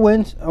 4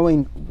 wins.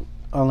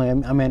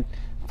 I meant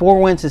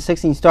 4 wins and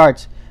 16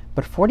 starts.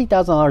 But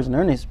 $40,000 in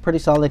earnings is pretty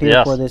solid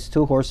here for this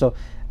 2 horse. So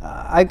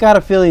I got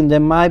a feeling there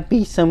might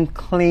be some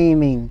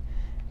claiming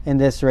in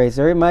this race.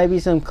 There might be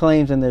some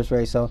claims in this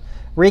race. So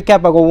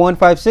recap, I'll go 1,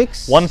 5,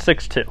 6. 1,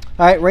 6, 2.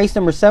 All right, race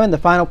number 7, the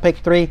final pick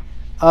 3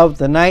 of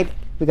the night.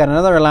 We got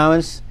another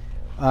allowance.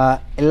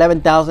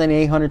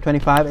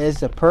 11,825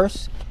 is the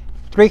purse.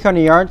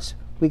 300 yards.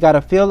 We got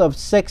a field of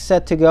 6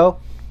 set to go.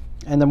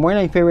 And the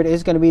morning favorite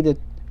is going to be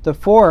the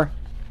 4.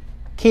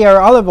 KR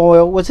Olive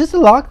Oil. Was this a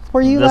lock for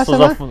you last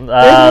time?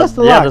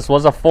 This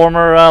was a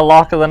former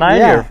lock of the night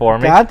here for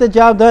me. Got the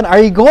job done.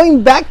 Are you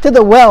going back to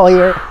the well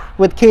here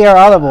with KR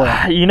Olive Oil?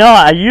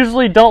 I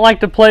usually don't like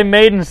to play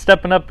maiden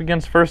stepping up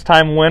against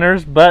first-time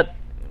winners, but,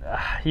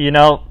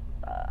 I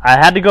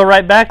had to go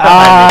right back.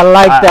 I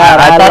like that.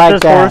 I thought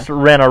this horse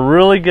ran a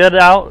really good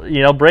out.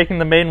 Breaking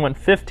the maiden went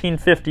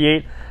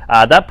 15.58.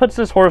 That puts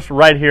this horse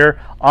right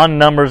here on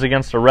numbers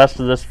against the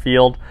rest of this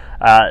field.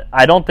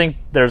 I don't think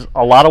there's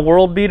a lot of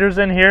world beaters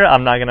in here.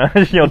 I'm not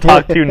going to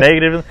talk too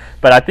negative,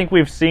 but I think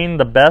we've seen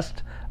the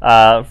best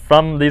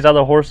from these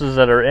other horses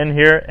that are in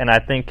here, and I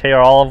think KR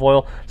Olive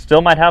Oil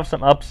still might have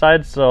some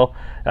upside. So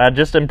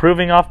just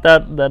improving off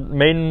that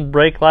maiden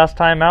break last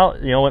time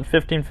out, went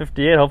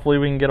 15.58. Hopefully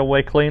we can get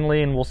away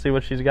cleanly, and we'll see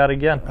what she's got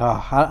again.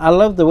 I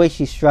love the way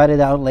she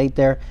strutted out late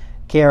there,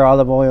 KR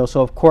Olive Oil.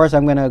 So of course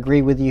I'm going to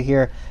agree with you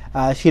here.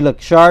 She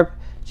looked sharp.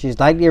 She's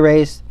lightly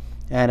raced.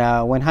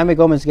 And when Jaime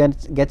Gomez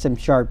gets them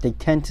sharp, they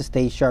tend to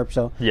stay sharp.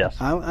 So yes,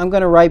 I'm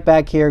going to right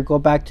back here, go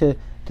back to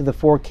the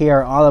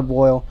 4KR Olive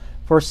Oil.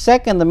 For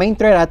second, the main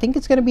thread, I think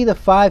it's going to be the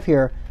 5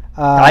 here.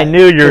 I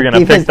knew you were going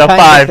to pick the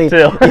Dynasty.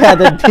 5 too. Yeah,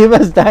 the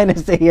Divas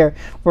Dynasty here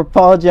for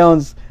Paul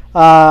Jones.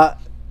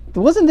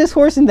 Wasn't this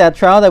horse in that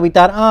trial that we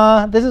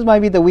thought, this might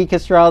be the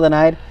weakest trial of the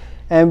night?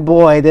 And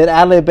boy, did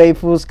Adelaide Bay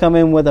Fools come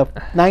in with a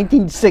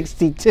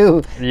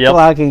 1962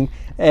 clocking.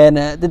 And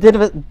the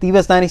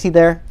Divas Dynasty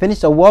there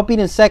finished a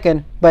well-beaten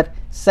second, but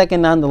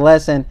second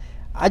nonetheless. And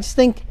I just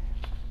think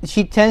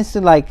she tends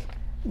to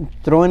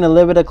throw in a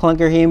little bit of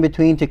clunker here in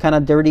between to kind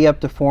of dirty up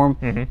the form.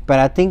 Mm-hmm. But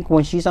I think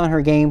when she's on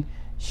her game,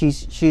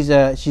 she's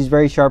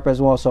very sharp as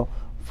well. So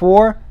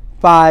 4,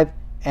 5,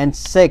 and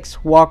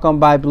 6 Walk On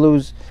By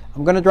Blues.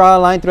 I'm going to draw a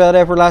line through that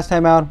effort last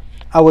time out.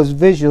 I was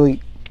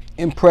visually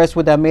impressed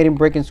with that maiden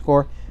breaking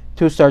score.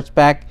 2 starts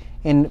back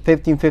in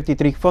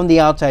 15:53 from the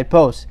outside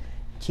post.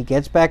 She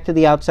gets back to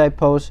the outside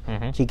post.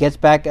 Mm-hmm. She gets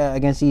back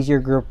against easier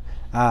group.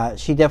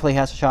 She definitely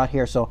has a shot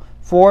here. So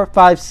 4,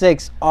 5,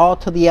 6, all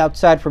to the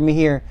outside for me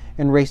here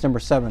in race number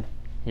 7.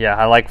 Yeah,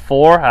 I like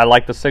 4. I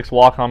like the 6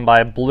 Walk On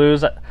By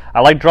Blues. I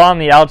like drawing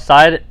the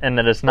outside and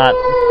that it's not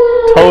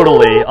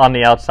totally on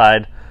the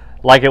outside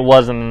like it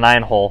was in the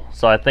 9 hole.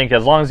 So I think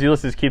as long as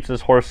Ulysses keeps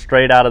his horse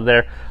straight out of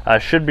there,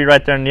 should be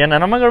right there in the end.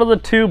 And I'm going to go to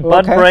the 2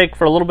 Bud Break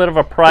for a little bit of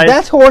a price.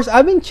 That horse,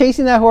 I've been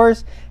chasing that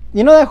horse.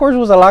 You know that horse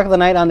was a lock of the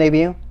night on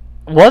debut?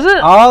 Was it?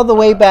 All the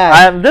way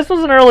back. This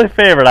was an early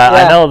favorite.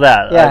 I know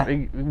that. Yeah.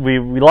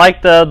 We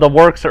liked the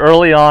works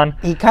early on.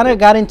 He kind of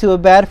got into a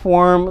bad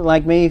form,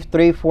 like maybe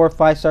 3, 4,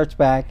 5 starts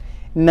back.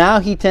 Now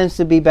he tends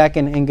to be back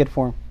in good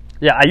form.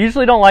 Yeah, I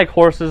usually don't like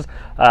horses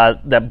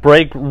that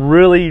break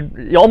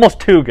really almost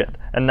too good,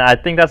 and I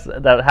think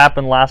that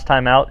happened last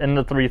time out in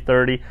the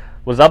 330.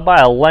 Was up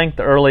by a length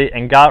early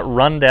and got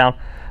run down,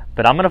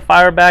 but I'm going to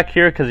fire back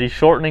here because he's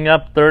shortening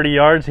up 30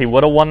 yards. He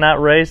would have won that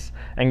race,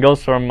 and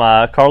goes from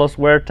Carlos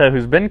Huerta,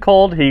 who's been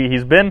cold.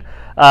 He's been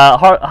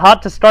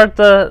hot to start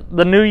the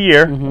new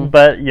year,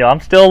 but I'm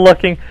still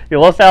looking.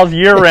 Los Al's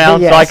year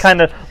round, yes. So I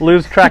kind of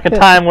lose track of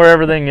time where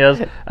everything is.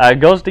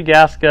 Goes to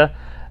Gasca.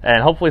 And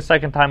hopefully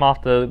second time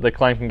off the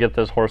claim can get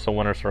this horse a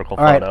winner's circle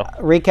photo. All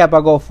right, recap,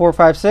 I'll go 4,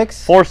 5,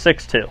 6. 4,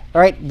 6, 2. All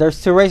right,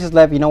 there's 2 races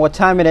left. You know what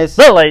time it is.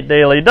 The late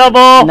daily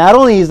double. Not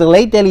only is the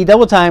late daily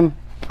double time,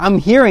 I'm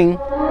hearing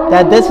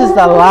that this is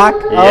the lock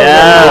of the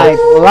night.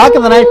 Lock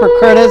of the night for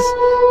Curtis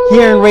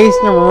here in race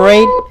number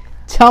 8.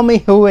 Tell me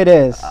who it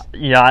is.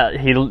 He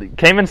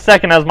came in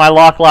second as my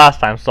lock last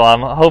time, so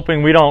I'm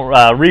hoping we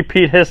don't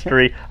repeat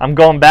history. I'm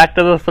going back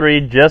to the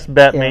 3, Just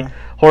Bet Me.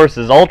 Horse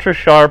is ultra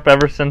sharp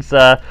ever since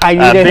I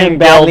needed him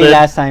badly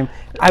last time.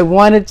 I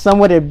wanted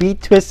someone to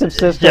beat Twisted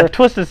Sister. Yeah,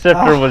 Twisted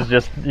Sister was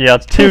just,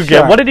 it's too good.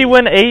 Sharp. What did he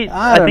win, 8?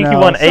 I think he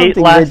won 8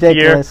 last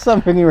year.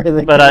 Something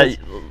ridiculous.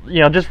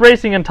 But, just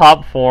racing in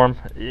top form,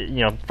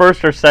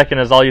 first or second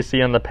is all you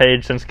see on the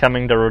page since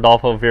coming to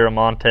Rodolfo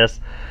Viramontes.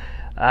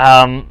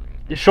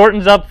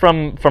 Shortens up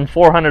from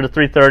 400 to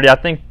 330. I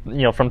think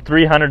from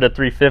 300 to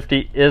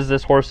 350 is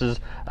this horse's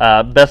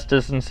best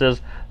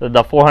distances.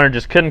 The 400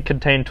 just couldn't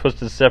contain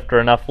Twisted Sifter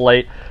enough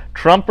late.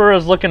 Trumper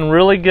is looking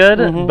really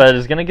good, but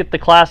is going to get the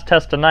class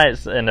test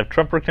tonight. And if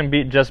Trumper can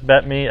beat Just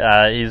Bet Me,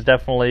 he's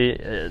definitely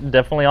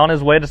on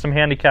his way to some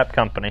handicap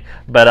company.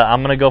 But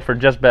I'm going to go for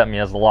Just Bet Me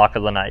as the lock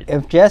of the night.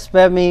 If Just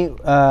Bet Me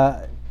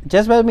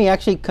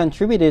actually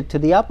contributed to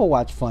the Apple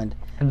Watch Fund.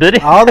 Did he?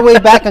 All the way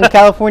back on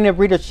California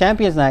Breeders'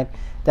 Champions Night.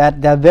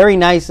 That very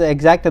nice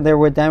exacta there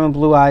with Diamond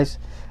Blue Eyes.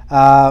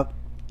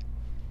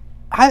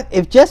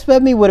 If Just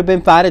Bet Me would have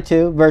been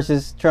 5-2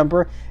 versus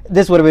Trumper,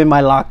 this would have been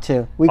my lock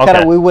too. We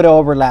would have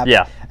overlapped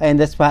in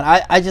this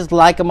spot. I just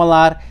like him a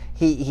lot.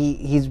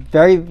 He's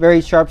very,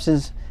 very sharp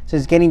since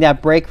getting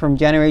that break from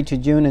January to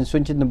June and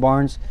switching the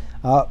barns.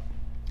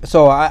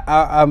 So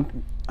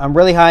I'm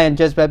really high on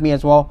Just Bet Me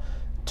as well.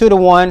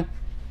 2-1.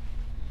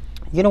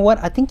 You know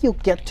what? I think you'll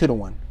get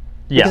 2-1.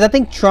 Because I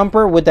think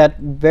Trumper with that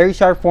very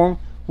sharp form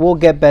will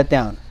get bet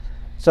down.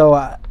 So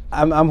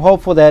I'm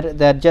hopeful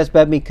that Just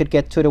Bet Me could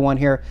get 2-1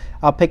 here.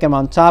 I'll pick him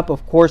on top.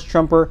 Of course,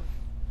 Trumper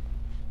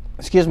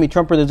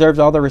deserves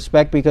all the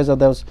respect because of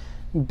those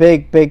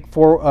big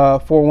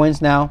four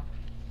wins now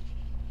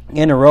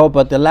in a row.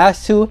 But the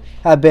last 2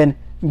 have been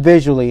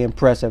visually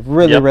impressive.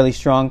 Really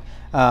strong.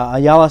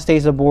 Ayala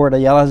stays aboard.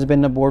 Ayala has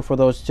been aboard for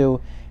those 2.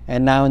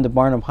 And now in the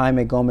barn of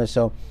Jaime Gomez.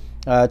 So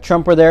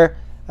Trumper there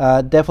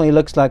definitely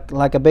looks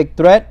like a big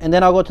threat. And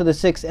then I'll go to the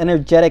 6,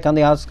 Energetic on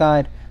the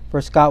outside for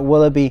Scott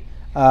Willoughby.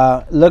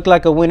 Looked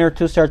like a winner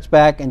 2 starts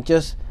back and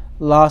just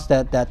lost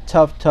that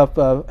tough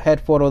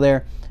head photo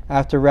there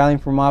after rallying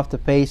from off the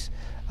pace.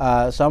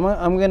 So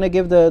I'm going to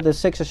give the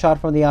 6 a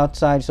shot from the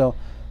outside. So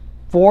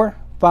 4,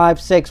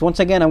 5, 6. Once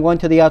again, I'm going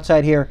to the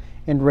outside here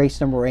in race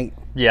number 8.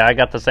 Yeah, I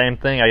got the same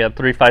thing. I got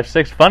 3, 5,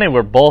 6. Funny,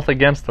 we're both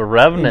against the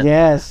Revenant.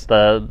 Yes.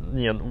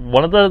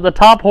 One of the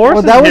top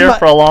horses here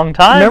for a long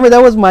time. Remember,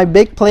 that was my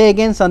big play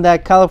against on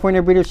that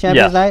California Breeders'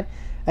 Champions night?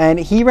 And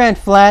he ran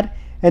flat.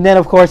 And then,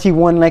 of course, he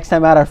won next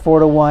time out at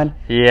 4-1.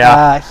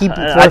 Yeah,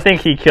 I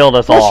think he killed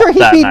us all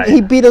that night.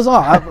 He beat us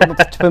all.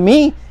 For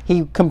me,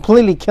 he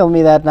completely killed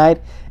me that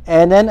night.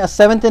 And then a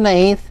 7th and an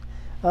 8th.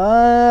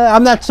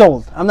 I'm not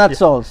sold.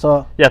 Sold.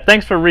 So yeah,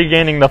 thanks for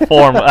regaining the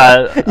form.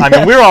 I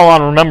mean, we were all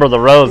on Remember the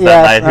Rose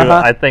that night, who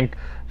I think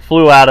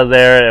flew out of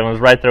there and was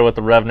right there with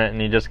the Revenant,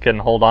 and he just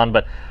couldn't hold on.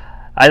 But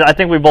I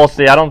think we both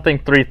see. I don't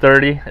think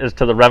 330 is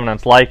to the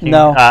Revenant's liking.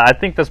 No. I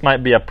think this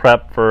might be a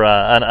prep for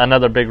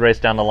another big race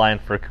down the line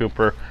for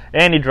Cooper,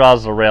 and he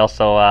draws the rail.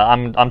 So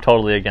I'm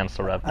totally against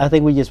the Revenant. I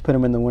think we just put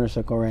him in the winner's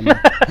circle right now.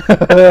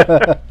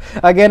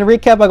 Again,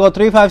 recap. I go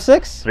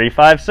 3-5-6.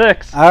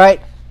 3-5-6. All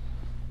right.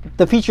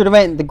 The featured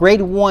event, the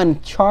Grade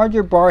 1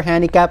 Charger Bar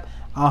Handicap,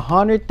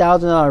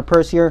 $100,000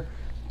 purse here,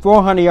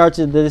 400 yards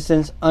in the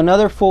distance,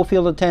 another full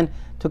field of 10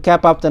 to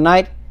cap off the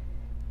night.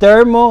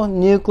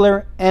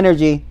 Thermonuclear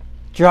Energy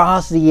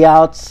draws the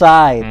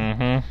outside.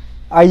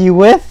 Mm-hmm. Are you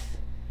with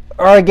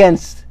or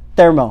against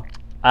Thermo?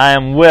 I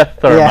am with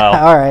Thermo.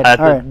 Yeah, all right.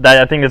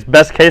 I think it's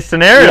best case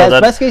scenario. Yeah,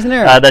 best case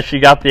scenario. That she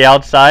got the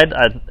outside.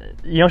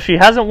 She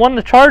hasn't won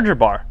the Charger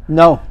Bar.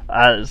 No.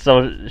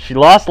 So she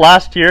lost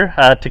last year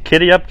to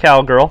Kitty Up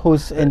Cowgirl,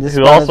 who's in this.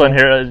 Who also in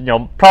here,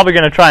 probably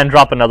going to try and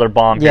drop another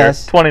bomb here.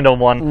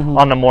 20-1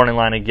 on the morning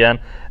line again,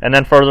 and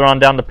then further on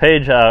down the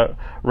page,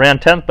 ran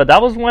 10th, but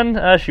that was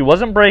when she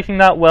wasn't breaking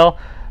that well.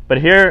 But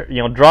here,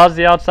 draws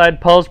the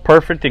outside post,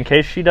 perfect in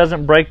case she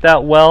doesn't break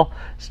that well.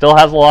 Still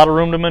has a lot of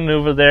room to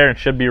maneuver there and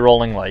should be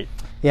rolling light.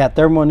 Yeah,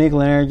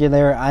 Thermonuclear Energy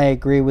there. I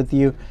agree with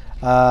you.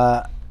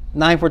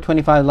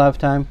 9-4-25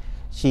 lifetime.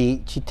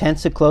 She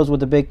tends to close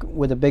with a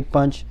big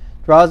punch.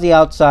 Draws the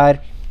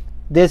outside.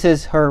 This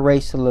is her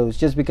race to lose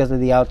just because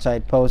of the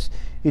outside post.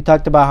 You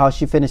talked about how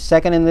she finished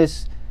second in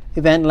this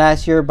event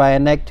last year by a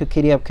neck to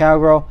Kitty Up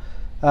Cowgirl.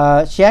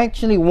 She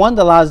actually won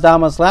the Las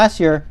Damas last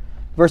year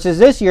versus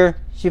this year.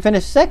 She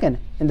finished second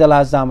in the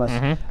Las Damas.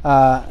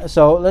 Mm-hmm.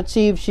 So let's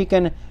see if she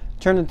can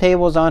turn the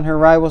tables on her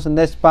rivals in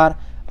this spot.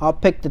 I'll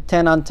pick the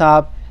 10 on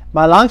top.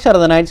 My long shot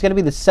of the night is going to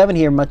be the 7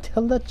 here,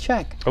 Matilda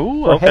Check.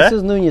 Ooh, for okay.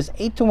 Jesus Nunez,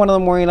 8-1 on the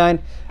morning line.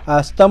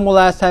 Stumbled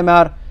last time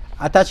out.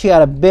 I thought she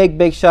had a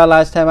big shot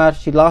last time out.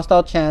 She lost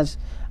all chance.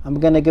 I'm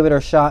going to give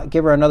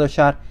her another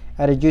shot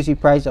at a juicy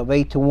price of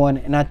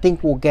 8-1, and I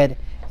think we'll get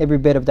every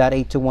bit of that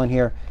 8-1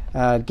 here,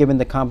 given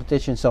the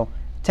competition. So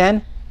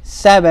 10,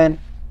 7,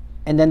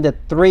 and then the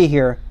 3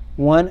 here.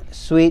 1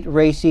 Sweet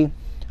Racy,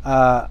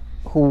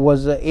 who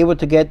was able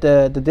to get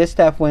the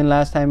distaff win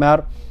last time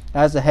out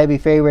as a heavy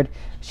favorite.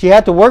 She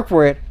had to work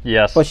for it,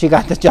 yes, but she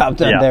got the job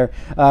done there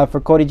for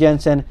Cody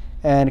Jensen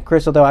and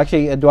Chris O'Dell.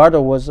 Actually, Eduardo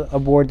was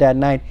aboard that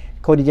night.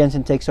 Cody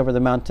Jensen takes over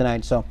the mount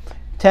tonight. So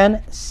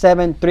 10,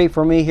 7, 3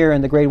 for me here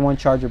in the Grade 1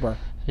 Charger Bar.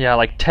 Yeah,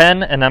 like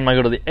 10, and then I'm going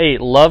to go to the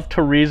 8. Love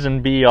to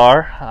Reason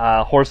BR.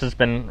 Horse has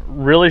been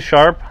really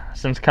sharp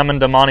since coming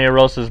to Monte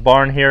Rosa's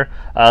barn here.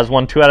 Has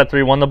won 2 out of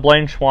 3, won the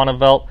Blaine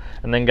Schwanevelt,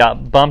 and then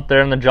got bumped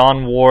there in the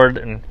John Ward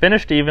and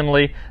finished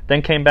evenly,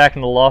 then came back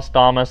into Las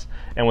Damas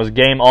and was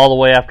game all the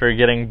way after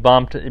getting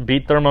bumped.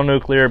 Beat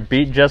Thermonuclear,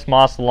 beat Jess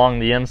Moss along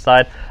the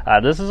inside.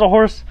 This is a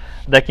horse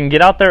that can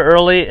get out there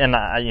early, and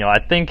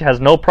I think has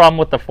no problem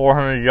with the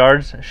 400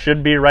 yards.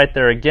 Should be right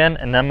there again.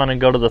 And then I'm going to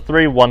go to the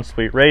 3, 1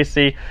 Sweet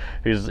Racy,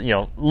 who's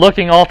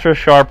looking ultra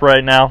sharp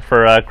right now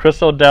for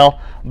Chris O'Dell.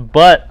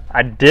 But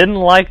I didn't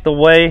like the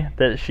way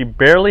that she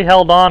barely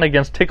held on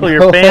against Tickle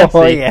Your Fancy.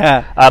 Oh,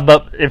 yeah.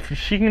 But if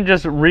she can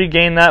just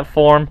regain that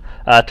form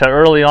to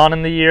early on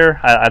in the year,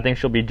 I think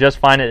she'll be just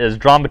fine. It is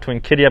drawn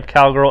between Kitty Up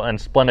Cowgirl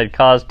and Splendid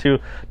Cause, two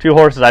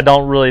horses I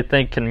don't really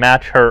think can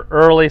match her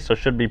early, so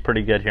should be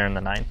pretty good here in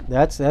the 9th.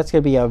 That's going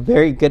to be a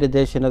very good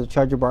addition of the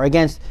Charger Bar.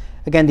 Again,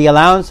 the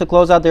allowance to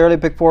close out the early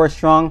pick 4 is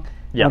strong.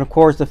 Yep. And, of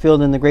course, the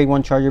field in the Grade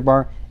 1 Charger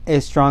Bar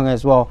is strong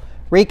as well.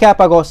 Recap,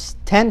 I go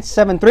 10,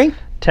 7, 3.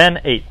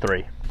 10, 8,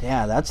 3.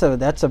 Yeah,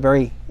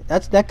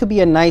 that could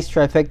be a nice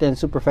trifecta and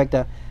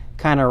superfecta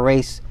kind of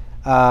race.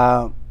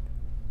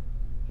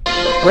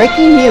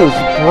 Breaking news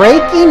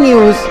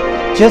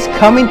just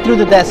coming through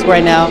the desk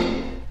right now.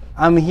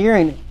 I'm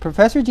hearing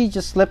Professor G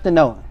just slipped a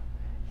note.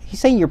 He's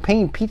saying you're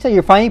paying pizza.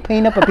 You're finally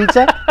paying up a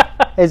pizza.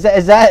 Is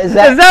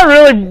that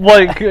really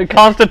what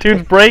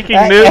constitutes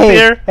breaking news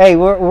here? Hey,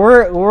 we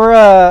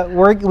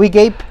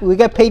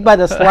get paid by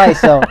the slice,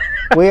 so.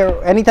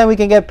 Anytime we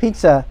can get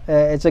pizza,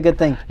 it's a good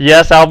thing.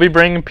 Yes, I'll be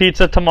bringing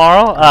pizza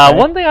tomorrow. Okay.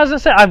 One thing I was going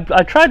to say,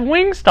 I tried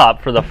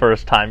Wingstop for the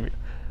first time.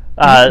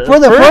 For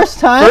the first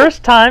time?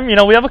 First time.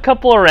 We have a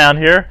couple around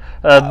here.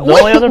 The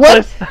only other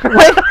place...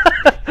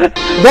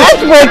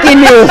 That's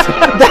breaking news.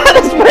 That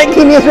is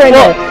breaking news right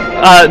now.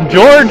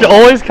 George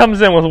always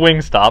comes in with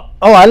Wingstop.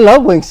 Oh, I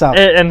love Wingstop.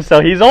 And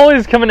so he's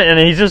always coming in, and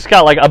he's just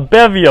got like a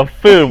bevy of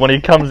food when he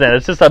comes in.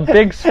 It's just a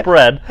big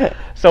spread.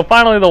 So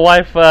finally the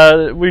wife,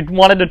 we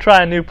wanted to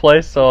try a new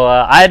place, so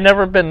I had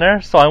never been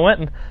there, so I went,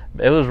 and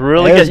it was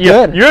really good.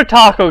 You're a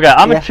taco guy.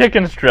 I'm a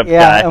chicken strip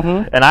guy.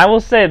 And I will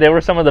say they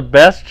were some of the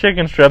best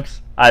chicken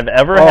strips I've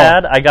ever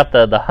had. I got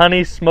the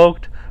honey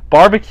smoked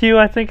barbecue,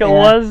 I think it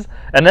was.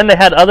 And then they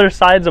had other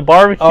sides of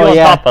barbecue on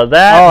top of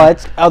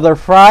that. Oh, their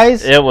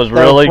fries. It was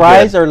really good.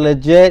 Fries are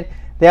legit.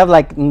 They have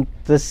like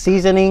the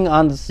seasoning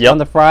on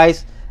the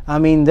fries. I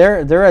mean,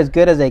 they're as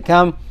good as they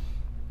come.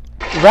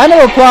 Round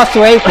of applause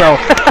to April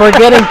for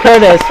getting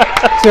Curtis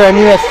to a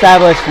new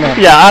establishment.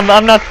 Yeah,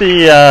 I'm not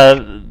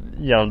the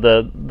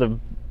the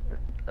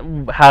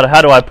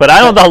how do I put it? I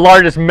don't have the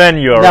largest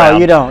menu around. No,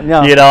 you don't.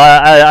 No.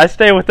 I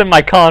stay within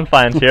my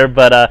confines here,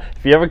 but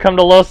if you ever come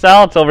to Los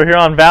Al, it's over here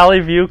on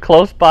Valley View,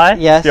 close by.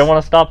 Yes. If you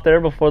want to stop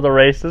there before the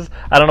races.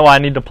 I don't know why I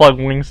need to plug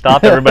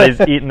Wingstop. Everybody's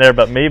eating there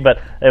but me,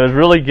 but it was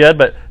really good,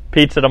 but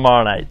pizza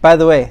tomorrow night. By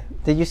the way,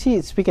 did you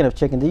see, speaking of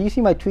chicken, did you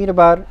see my tweet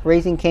about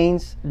Raising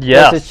Cane's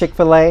Yes. versus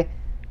Chick-fil-A?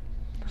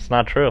 It's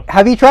not true.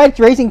 Have you tried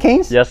Raising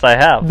Cane's? Yes, I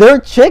have. Their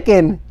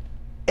chicken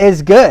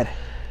is good.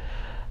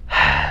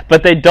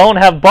 But they don't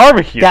have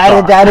barbecue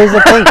sauce. That is the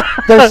thing.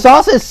 Their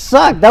sauces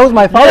suck. That was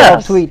my follow-up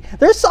Yes. tweet.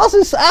 Their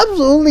sauces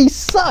absolutely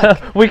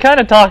suck. We kind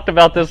of talked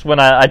about this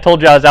when I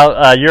told you I was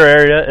out your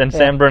area in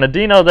San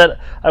Bernardino, that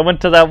I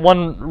went to that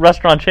one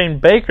restaurant chain,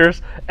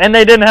 Baker's, and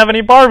they didn't have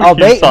any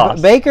barbecue sauce.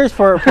 Baker's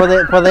for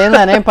the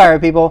Inland Empire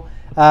people,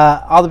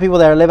 all the people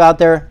that live out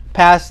there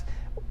past.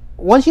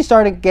 Once you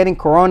started getting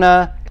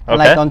Corona,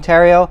 like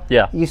Ontario,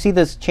 you see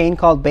this chain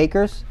called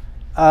Baker's.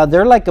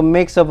 They're like a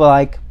mix of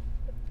like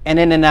an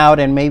In-N-Out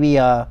and maybe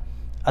a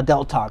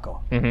Del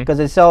Taco, because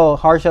they sell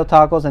hard shell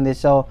tacos and they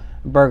sell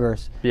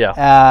burgers.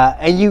 Yeah.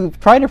 And you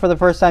tried it for the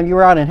first time. You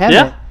were out in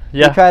Hemet.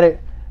 Yeah. You tried it.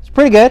 It's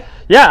pretty good.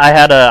 Yeah, I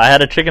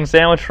had a chicken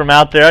sandwich from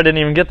out there. I didn't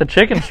even get the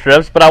chicken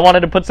strips, but I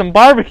wanted to put some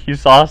barbecue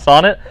sauce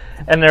on it,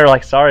 and they're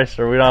like, "Sorry,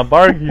 sir, we don't have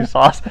barbecue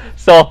sauce."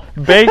 So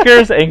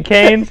Baker's and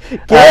Cane's,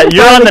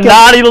 you're on the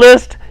naughty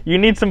list. You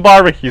need some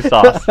barbecue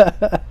sauce.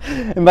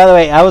 And by the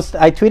way,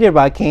 I tweeted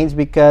about Cane's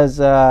because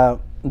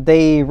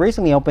they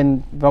recently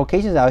opened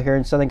locations out here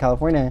in Southern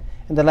California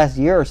in the last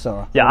year or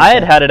so. Yeah,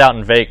 I had it out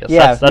in Vegas.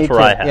 Yeah, that's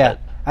where I had it.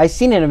 I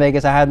seen it in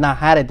Vegas. I had not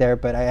had it there,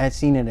 but I had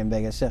seen it in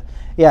Vegas. So,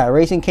 yeah,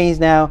 Raising Cane's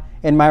now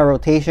in my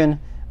rotation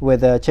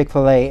with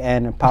Chick-fil-A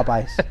and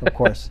Popeyes, of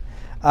course.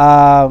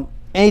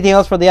 Anything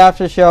else for the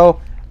after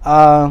show?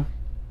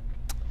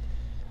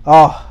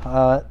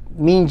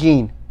 Mean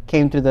Gene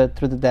came through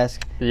the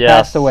desk. Yes.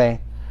 Passed away.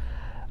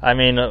 I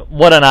mean,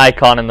 what an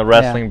icon in the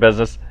wrestling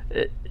business.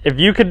 If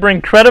you could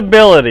bring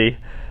credibility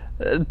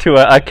to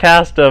a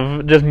cast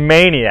of just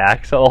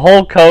maniacs, so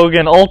Hulk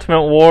Hogan,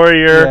 Ultimate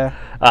Warrior,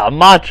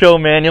 Macho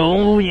Man,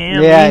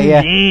 Mean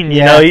Gene,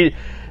 you know,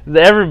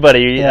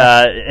 everybody,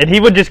 and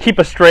he would just keep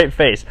a straight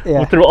face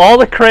through all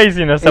the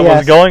craziness that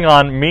was going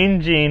on.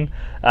 Mean Gene,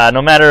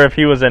 no matter if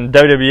he was in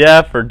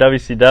WWF or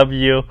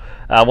WCW,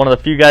 one of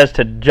the few guys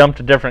to jump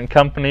to different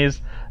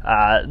companies.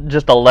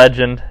 Just a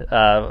legend,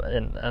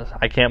 and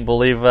I can't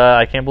believe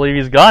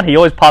he's gone. He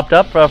always popped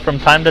up from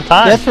time to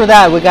time. Just for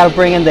that, we got to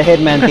bring in the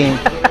Hitman team.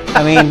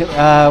 I mean,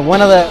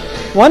 one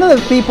of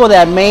the people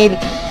that made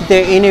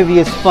their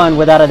interviews fun,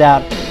 without a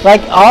doubt.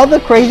 Like all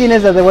the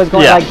craziness that there was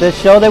going, like the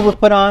show they would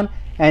put on,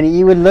 and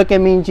you would look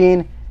at Mean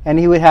Gene, and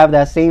he would have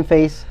that same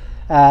face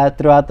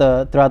throughout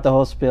the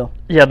whole spiel.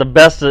 Yeah, the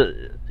best.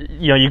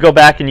 You go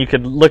back and you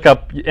could look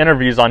up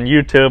interviews on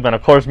YouTube, and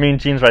of course Mean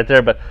Gene's right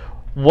there, but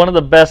one of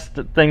the best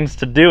things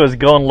to do is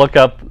go and look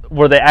up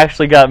where they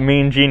actually got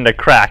Mean Gene to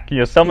crack.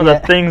 Some of the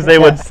things they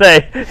would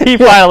say, he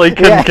finally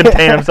couldn't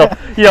contain himself.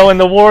 And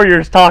the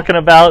Warriors talking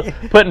about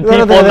putting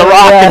people in the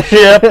rocket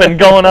ship and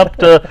going up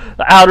to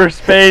outer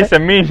space,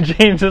 and Mean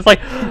Gene's just like,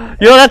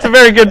 that's a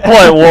very good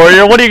point,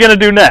 Warrior. What are you going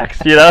to do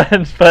next?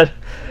 But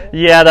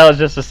yeah, that was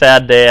just a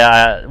sad day.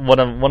 One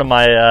of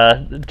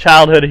my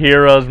childhood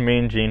heroes,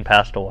 Mean Gene,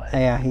 passed away.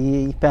 Yeah,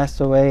 he passed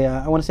away.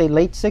 I want to say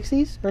late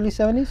 60s, early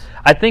 70s.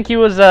 I think he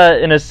was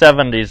in his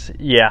 70s.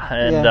 Yeah,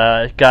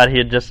 and God,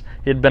 he'd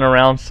been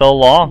around so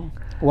long.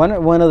 One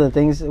of the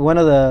things, one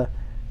of the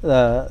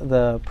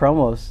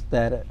promos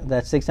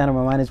that sticks out in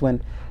my mind is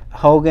when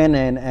Hogan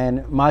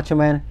and Macho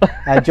Man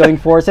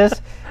joined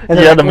forces. And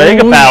the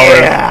Mega Powers.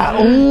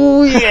 Yeah,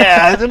 ooh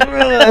yeah,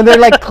 and they're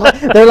like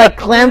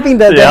clamping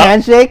the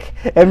handshake.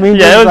 And it was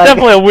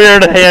definitely a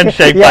weird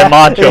handshake by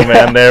Macho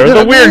Man. There, it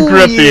was a weird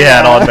grip he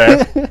had on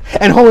there.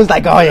 And Hogan's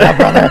like, "Oh yeah,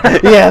 brother,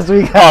 yes,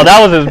 we got." Oh, that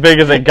was as big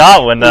as it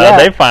got when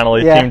they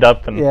finally teamed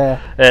up. And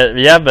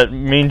but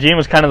Mean Gene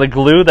was kind of the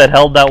glue that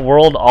held that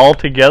world all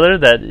together.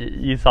 That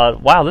you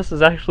thought, wow, this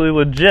is actually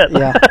legit.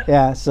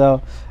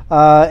 So.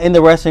 In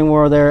the wrestling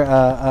world, they're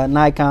an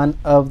icon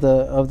of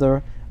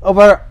our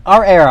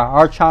era,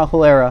 our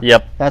childhood era.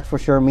 Yep, that's for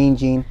sure. Mean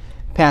Gene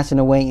passing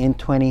away in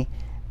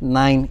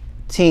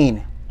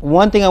 2019.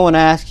 One thing I want to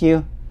ask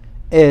you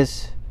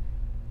is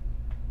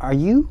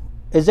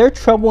there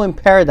trouble in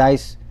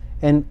paradise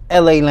in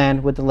LA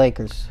land with the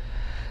Lakers?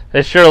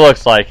 It sure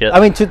looks like it. I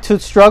mean, to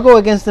struggle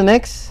against the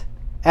Knicks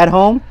at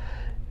home.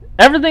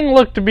 Everything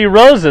looked to be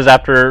roses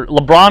after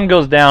LeBron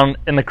goes down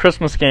in the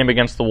Christmas game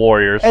against the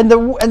Warriors. And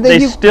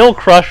they still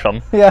crush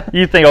them. Yeah.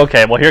 You think,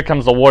 okay, well, here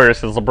comes the Warriors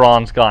because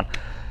LeBron's gone.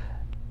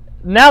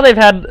 Now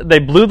they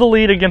blew the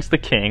lead against the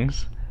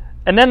Kings,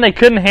 and then they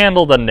couldn't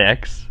handle the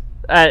Knicks.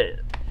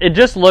 It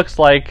just looks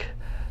like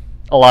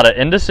a lot of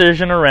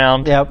indecision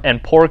around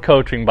and poor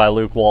coaching by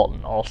Luke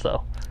Walton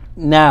also.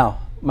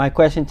 Now, my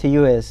question to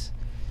you is,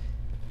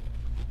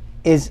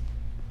 is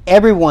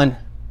everyone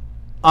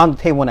on the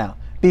table now.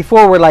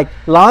 Before, we're like,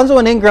 Lonzo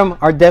and Ingram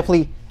are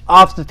definitely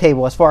off the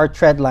table as far as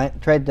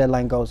trade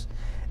deadline goes.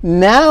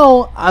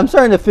 Now, I'm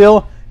starting to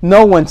feel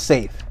no one's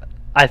safe.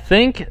 I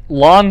think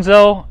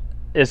Lonzo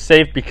is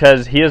safe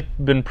because he has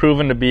been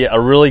proven to be a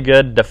really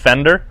good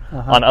defender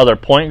on other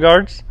point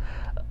guards.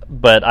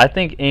 But I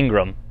think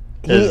Ingram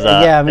is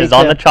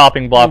on the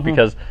chopping block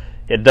because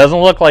it doesn't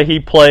look like he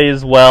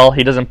plays well.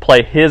 He doesn't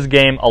play his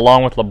game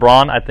along with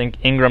LeBron. I think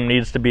Ingram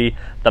needs to be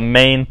the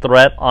main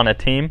threat on a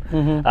team.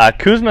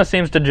 Kuzma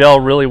seems to gel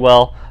really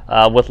well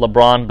with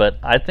LeBron, but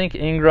I think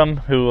Ingram,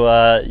 who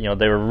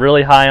they were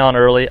really high on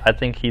early, I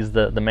think he's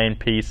the main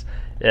piece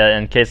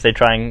in case they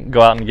try and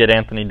go out and get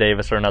Anthony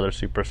Davis or another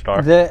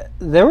superstar.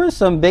 There were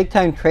some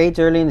big-time trades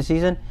early in the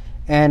season,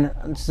 and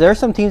there are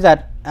some teams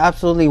that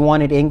absolutely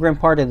wanted Ingram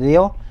part of the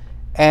deal,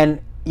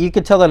 and you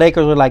could tell the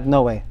Lakers were like,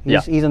 no way,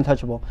 he's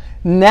untouchable.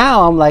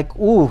 Now I'm like,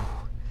 ooh,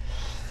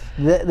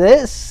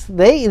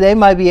 they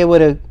might be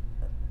able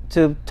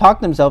to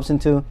talk themselves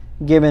into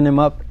giving him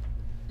up.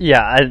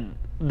 Yeah,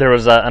 there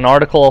was an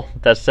article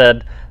that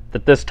said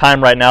that this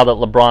time right now that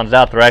LeBron's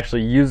out, they're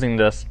actually using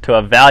this to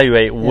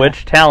evaluate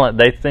which talent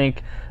they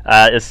think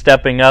is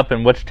stepping up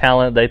and which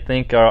talent they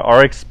think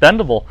are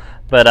expendable.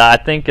 But I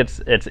think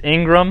it's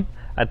Ingram.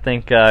 I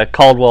think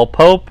Caldwell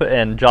Pope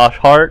and Josh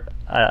Hart.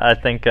 I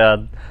think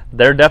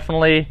they're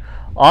definitely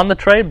on the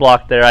trade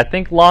block there. I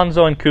think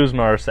Lonzo and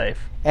Kuzma are safe.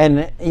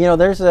 And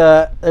there's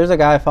a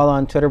guy I follow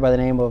on Twitter by the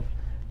name of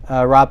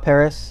Rob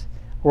Paris,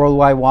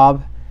 Worldwide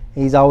Wob.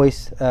 He's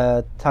always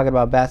talking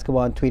about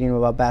basketball and tweeting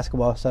about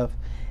basketball stuff.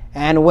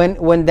 And when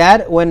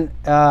LeBron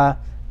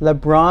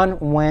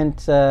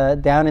went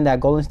down in that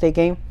Golden State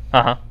game,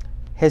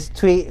 his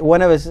tweet,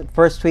 one of his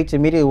first tweets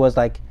immediately was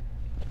like,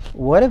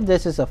 "What if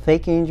this is a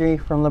fake injury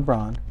from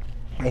LeBron,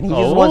 and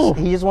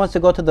he just wants to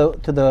go to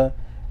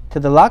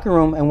the locker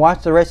room and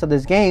watch the rest of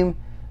this game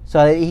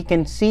so that he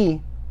can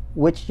see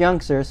which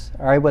youngsters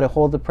are able to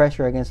hold the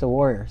pressure against the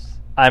Warriors."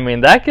 I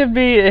mean, that could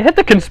be hit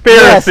the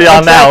conspiracy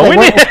on exactly.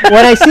 that.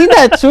 When I seen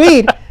that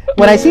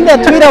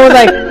tweet. I was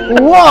like,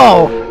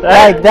 whoa,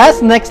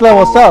 that's next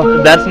level stuff.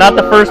 That's not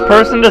the first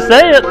person to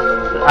say it.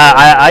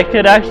 I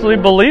could actually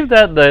believe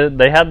that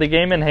they had the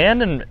game in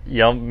hand, and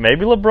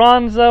maybe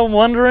LeBron's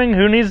wondering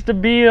who needs to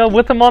be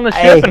with him on the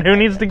ship and who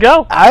needs to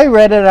go. I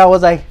read it and I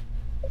was like,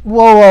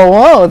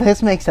 whoa,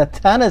 this makes a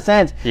ton of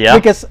sense. Yeah.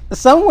 Because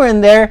somewhere in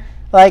there,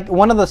 like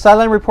one of the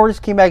sideline reporters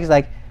came back, he's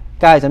like,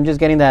 guys, I'm just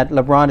getting that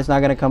LeBron is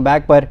not going to come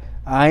back, but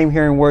I'm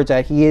hearing words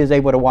that he is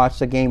able to watch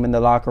the game in the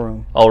locker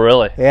room. Oh,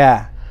 really?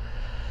 Yeah.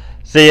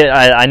 See,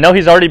 I know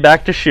he's already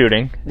back to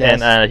shooting,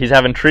 and he's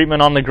having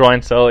treatment on the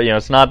groin, so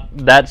it's not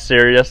that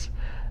serious.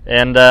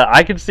 And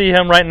I could see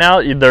him right now.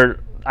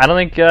 I don't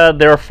think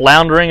they're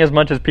floundering as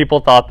much as people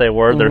thought they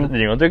were. They're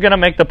going to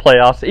make the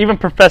playoffs. Even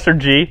Professor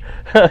G,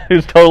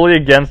 who's totally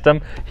against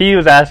them, he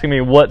was asking me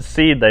what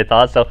seed they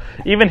thought. So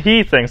even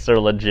he thinks they're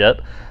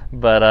legit.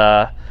 But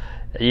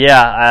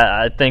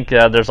I think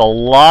there's a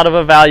lot of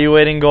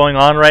evaluating going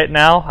on right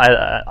now.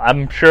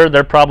 I'm sure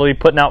they're probably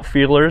putting out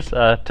feelers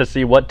to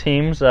see what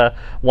teams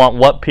want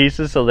what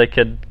pieces so they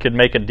could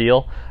make a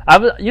deal.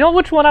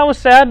 Which one I was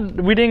sad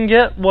we didn't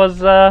get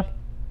was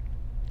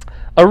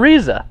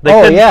Ariza. They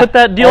couldn't put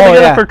that deal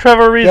together for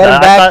Trevor Ariza. Get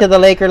him back to the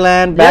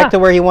Lakerland, back to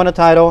where he won a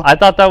title. I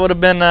thought that would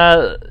have been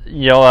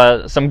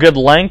some good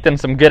length and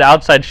some good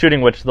outside shooting,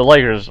 which the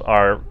Lakers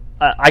are.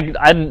 I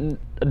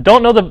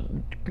don't know the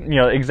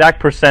exact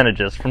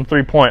percentages from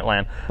 3-point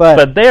land,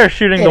 but they are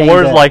shooting the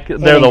Warriors like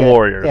they're the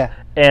Warriors,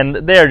 and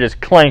they are just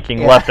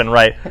clanking left and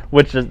right.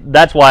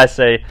 That's why I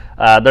say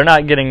they're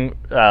not getting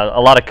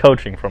a lot of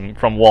coaching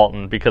from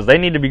Walton because they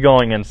need to be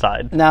going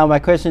inside. Now, my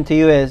question to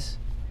you is: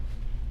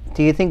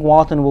 do you think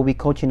Walton will be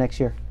coaching next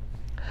year?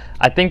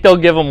 I think they'll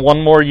give him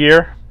one more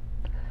year,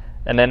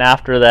 and then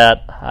after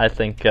that, I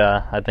think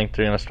they're going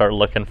to start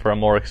looking for a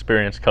more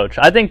experienced coach.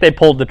 I think they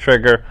pulled the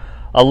trigger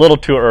a little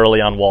too early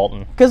on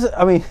Walton. Because,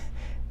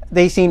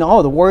 they seen,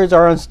 the Warriors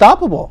are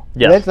unstoppable.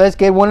 Yes. Let's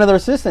get one of their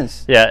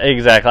assistants. Yeah,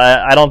 exactly.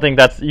 I don't think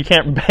you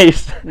can't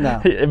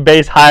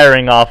base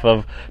hiring off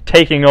of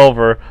taking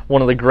over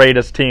one of the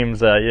greatest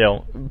teams,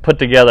 put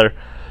together,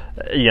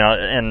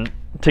 and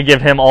to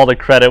give him all the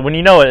credit when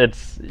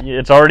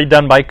it's already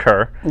done by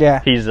Kerr.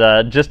 Yeah. He's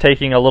just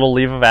taking a little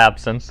leave of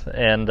absence,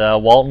 and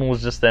Walton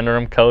was just the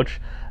interim coach.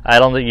 I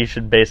don't think you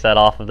should base that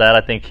off of that. I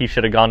think he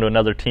should have gone to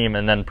another team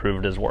and then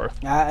proved his worth.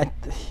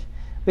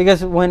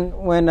 Because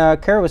when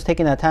Kerr was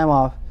taking that time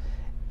off,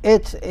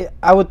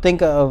 I would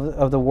think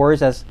of the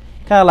Warriors as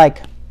kind of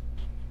like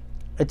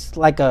it's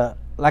like a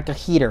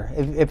heater.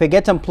 If it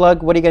gets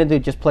unplugged, what are you going to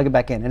do? Just plug it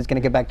back in, and it's going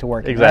to get back to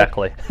work.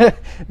 Exactly. Right?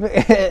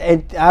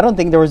 And I don't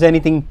think there was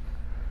anything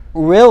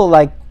real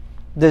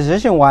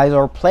decision-wise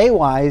or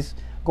play-wise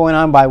going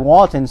on by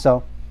Walton.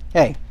 So,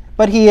 hey.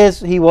 But he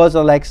was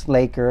a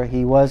Laker.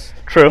 He was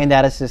True. in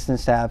that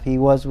assistant staff. He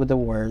was with the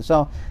Warriors.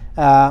 So,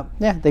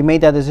 they made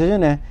that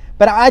decision.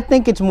 But I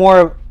think it's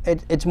more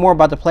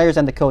about the players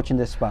and the coach in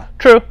this spot.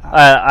 True.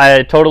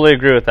 I totally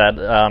agree with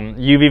that.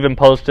 You've even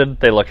posted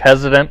they look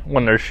hesitant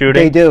when they're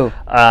shooting. They do.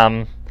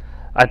 I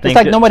think it's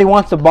like nobody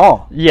wants the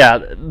ball. Yeah,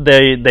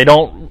 they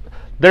don't.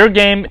 Their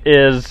game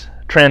is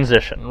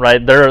transition,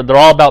 right? They're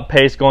all about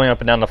pace going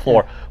up and down the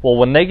floor. Yeah. Well,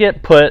 when they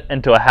get put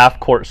into a half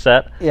court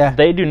set,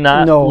 they do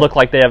not look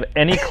like they have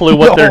any clue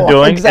what they're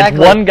doing. Exactly.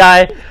 It's one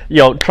guy,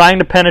 trying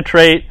to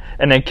penetrate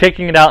and then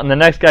kicking it out, and the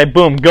next guy,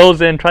 boom,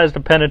 goes in, tries to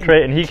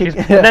penetrate, and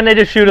and then they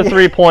just shoot a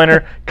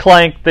three-pointer,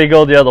 clank, they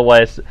go the other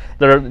way. So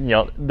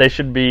they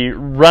should be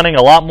running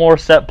a lot more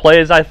set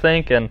plays, I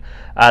think, and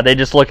they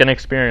just look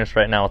inexperienced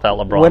right now without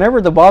LeBron.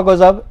 Whenever the ball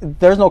goes up,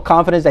 there's no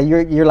confidence that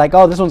you're like,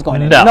 oh, this one's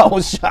going in. No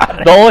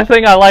shot. The only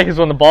thing I like is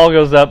when the ball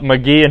goes up,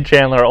 McGee and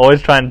Chandler are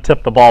always trying to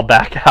tip the ball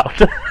back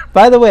out.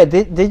 By the way,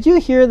 did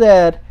you hear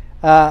that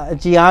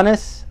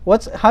Giannis?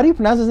 How do you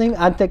pronounce his name?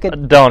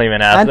 Don't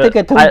even ask.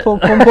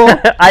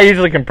 Antetokounmpo. I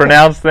usually can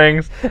pronounce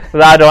things,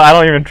 but I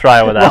don't even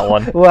try with that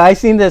one. Well, I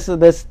seen this.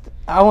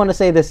 I want to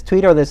say this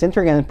tweet or this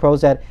Instagram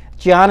post that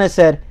Giannis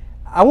said,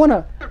 I want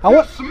to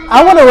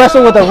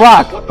wrestle with a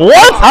rock.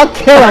 What? I'll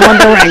kill him on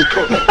the ring.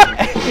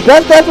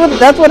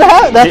 That's what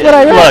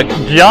I read. Look,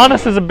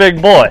 Giannis is a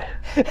big boy.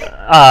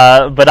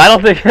 But I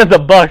don't think the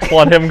Bucks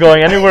want him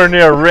going anywhere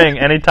near a ring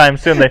anytime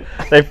soon.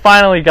 They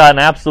finally got an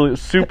absolute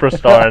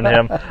superstar in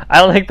him. I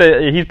don't think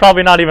he's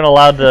probably not even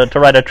allowed to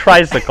ride a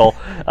tricycle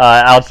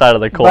outside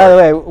of the court. By the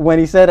way, when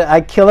he said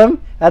I kill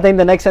him, I think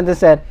the next sentence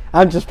said,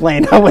 "I'm just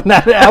playing. I would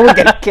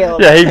get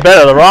killed." Yeah, he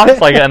better. The Rock's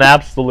like an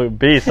absolute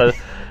beast.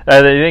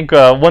 I think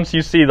once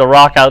you see The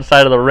Rock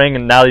outside of the ring,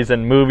 and now he's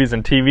in movies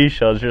and TV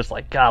shows, you're just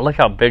like, God, look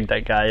how big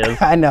that guy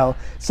is. I know.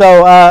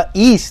 So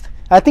East.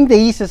 I think the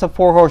East is a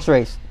 4-horse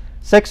race.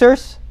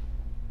 Sixers,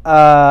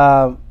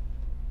 Raptors,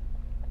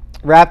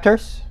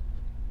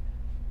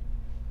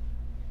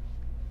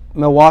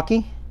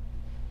 Milwaukee,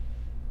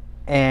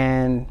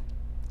 and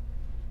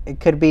it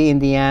could be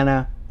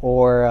Indiana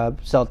or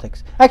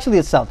Celtics. Actually,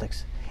 it's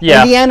Celtics.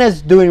 Yeah.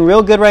 Indiana's doing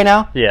real good right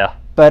now. Yeah.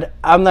 But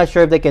I'm not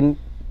sure if they can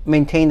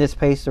maintain this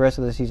pace the rest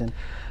of the season.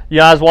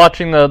 Yeah, I was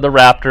watching the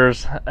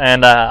Raptors,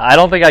 and I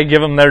don't think I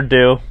give them their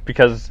due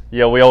because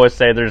we always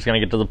say they're just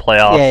going to get to the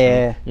playoffs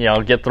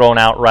and get thrown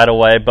out right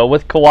away. But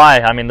with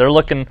Kawhi, I mean, they're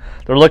looking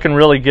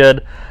really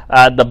good.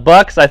 The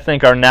Bucks, I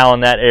think, are now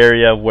in that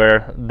area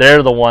where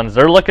they're the ones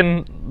they're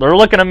looking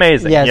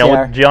amazing. Yes,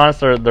 with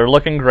Giannis, they're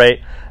looking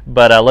great.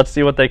 But let's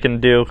see what they can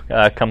do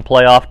come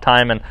playoff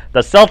time. And the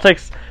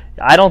Celtics,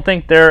 I don't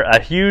think they're a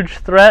huge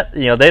threat.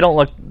 They don't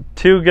look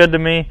too good to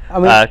me. I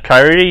mean,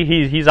 Kyrie,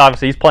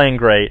 he's playing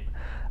great.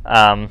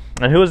 And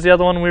who was the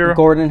other one we were?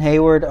 Gordon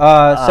Hayward,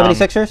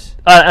 76ers?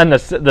 And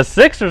the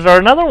Sixers are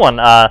another one.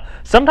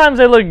 Sometimes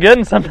they look good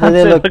and sometimes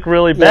they look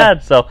really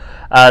bad. So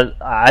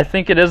I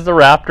think it is the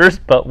Raptors,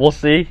 but we'll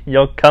see.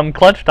 Come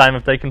clutch time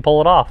if they can pull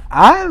it off.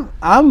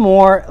 I'm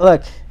more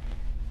look.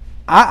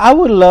 I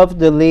would love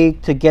the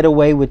league to get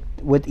away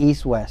with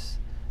East-West.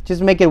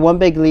 Just make it one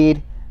big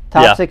lead,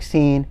 top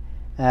 16,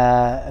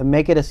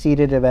 make it a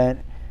seeded event.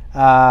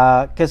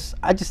 Because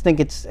I just think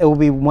it will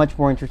be much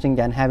more interesting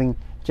than having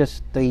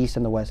just the East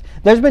and the West.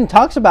 There's been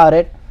talks about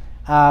it.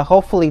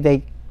 Hopefully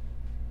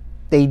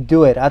they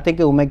do it. I think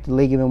it will make the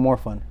league even more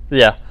fun.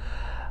 Yeah,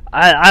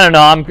 I don't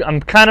know. I'm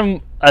kind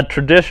of a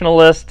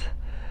traditionalist.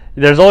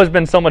 There's always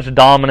been so much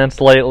dominance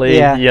lately.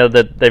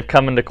 That they've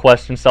come into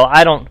question. So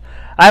I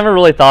haven't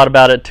really thought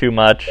about it too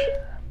much.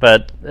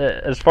 But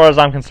as far as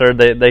I'm concerned,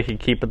 they could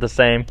keep it the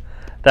same.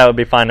 That would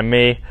be fine to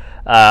me.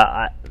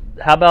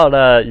 How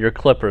about your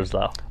Clippers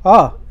though?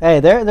 Oh, hey,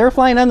 they're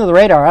flying under the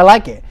radar. I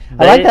like it.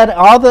 I like that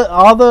all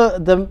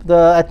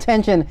the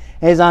attention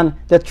is on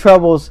the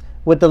troubles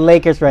with the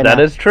Lakers right now.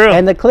 That is true.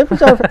 And the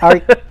Clippers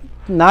are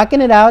knocking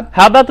it out.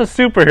 How about the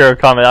superhero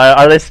comment?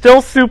 Are they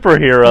still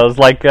superheroes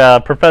like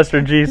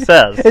Professor G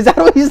says? Is that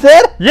what he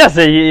said? Yes.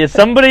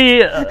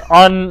 Somebody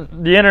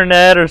on the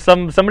internet or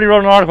somebody wrote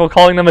an article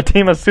calling them a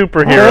team of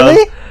superheroes.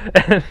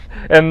 Really?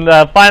 And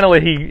finally,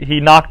 he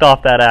knocked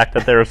off that act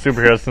that they were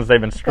superheroes since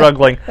they've been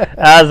struggling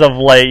as of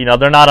late.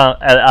 They're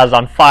not as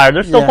on fire.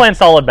 They're still playing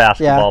solid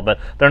basketball, but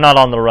they're not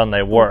on the run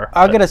they were.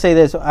 I'm gonna say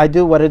this. What I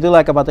do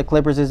like about the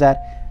Clippers is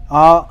that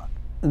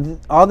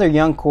all their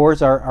young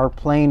cores are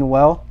playing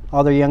well.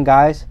 All their young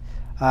guys.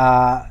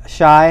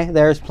 Shai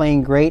there is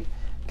playing great.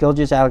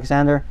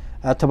 Gilgeous-Alexander,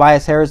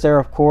 Tobias Harris there,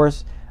 of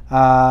course.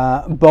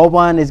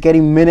 Boban is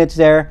getting minutes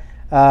there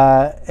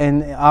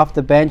and off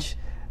the bench.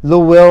 Lou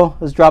Will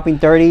is dropping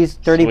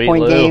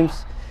 30-point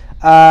games.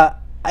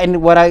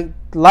 And what I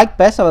like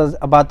best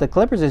about the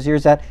Clippers this year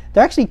is that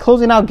they're actually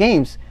closing out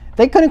games.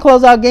 they couldn't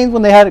close out games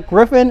when they had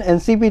Griffin and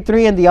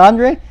CP3 and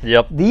DeAndre.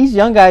 Yep. These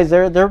young guys,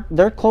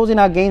 they're closing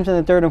out games in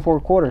the third and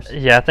fourth quarters.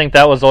 Yeah, I think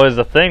that was always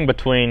the thing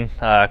between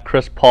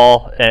Chris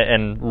Paul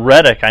and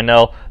Redick. I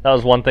know that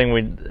was one thing.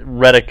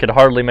 Redick could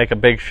hardly make a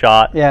big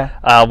shot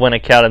when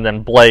it counted.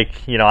 Then Blake,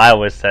 I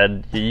always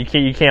said you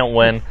can't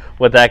win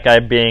with that guy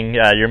being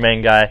your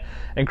main guy.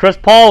 And Chris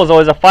Paul was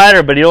always a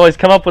fighter, but he'd always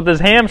come up with his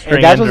hamstring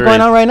and that's injuries. What's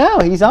going on right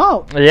now. He's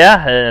out.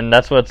 Yeah, and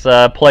that's what's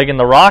plaguing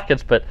the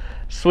Rockets. But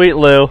Sweet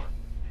Lou,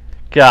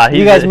 God,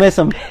 you guys miss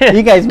him.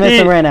 You guys miss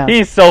him right now.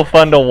 He's so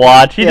fun to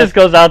watch. He just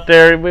goes out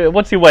there.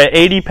 What's he weigh?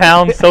 80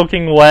 pounds,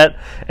 soaking wet,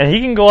 and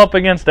he can go up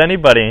against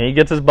anybody, and he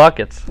gets his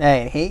buckets.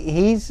 Hey,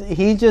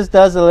 he just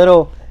does the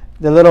little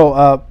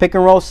pick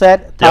and roll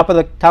set top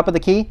of the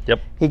key.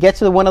 Yep. He gets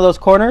to one of those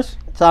corners.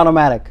 It's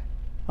automatic.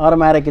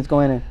 Automatic, it's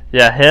going in.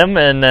 Yeah, him,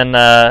 and then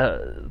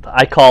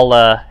I call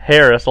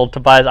Harris, old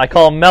Tobias. I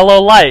call him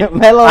Mellow Light.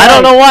 Mellow I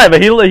don't Light. know why,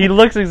 but he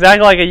looks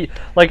exactly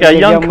like a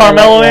young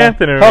Carmelo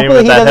Anthony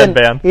with that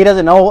headband. He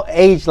doesn't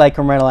age like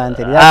Carmelo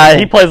Anthony.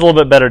 He plays a little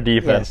bit better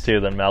defense too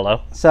than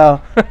Melo. So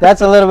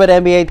that's a little bit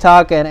NBA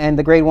talk and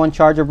the Grade 1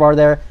 Charger Bar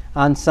there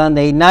on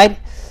Sunday night,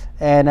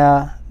 and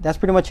that's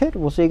pretty much it.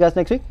 We'll see you guys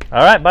next week. All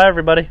right, bye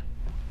everybody.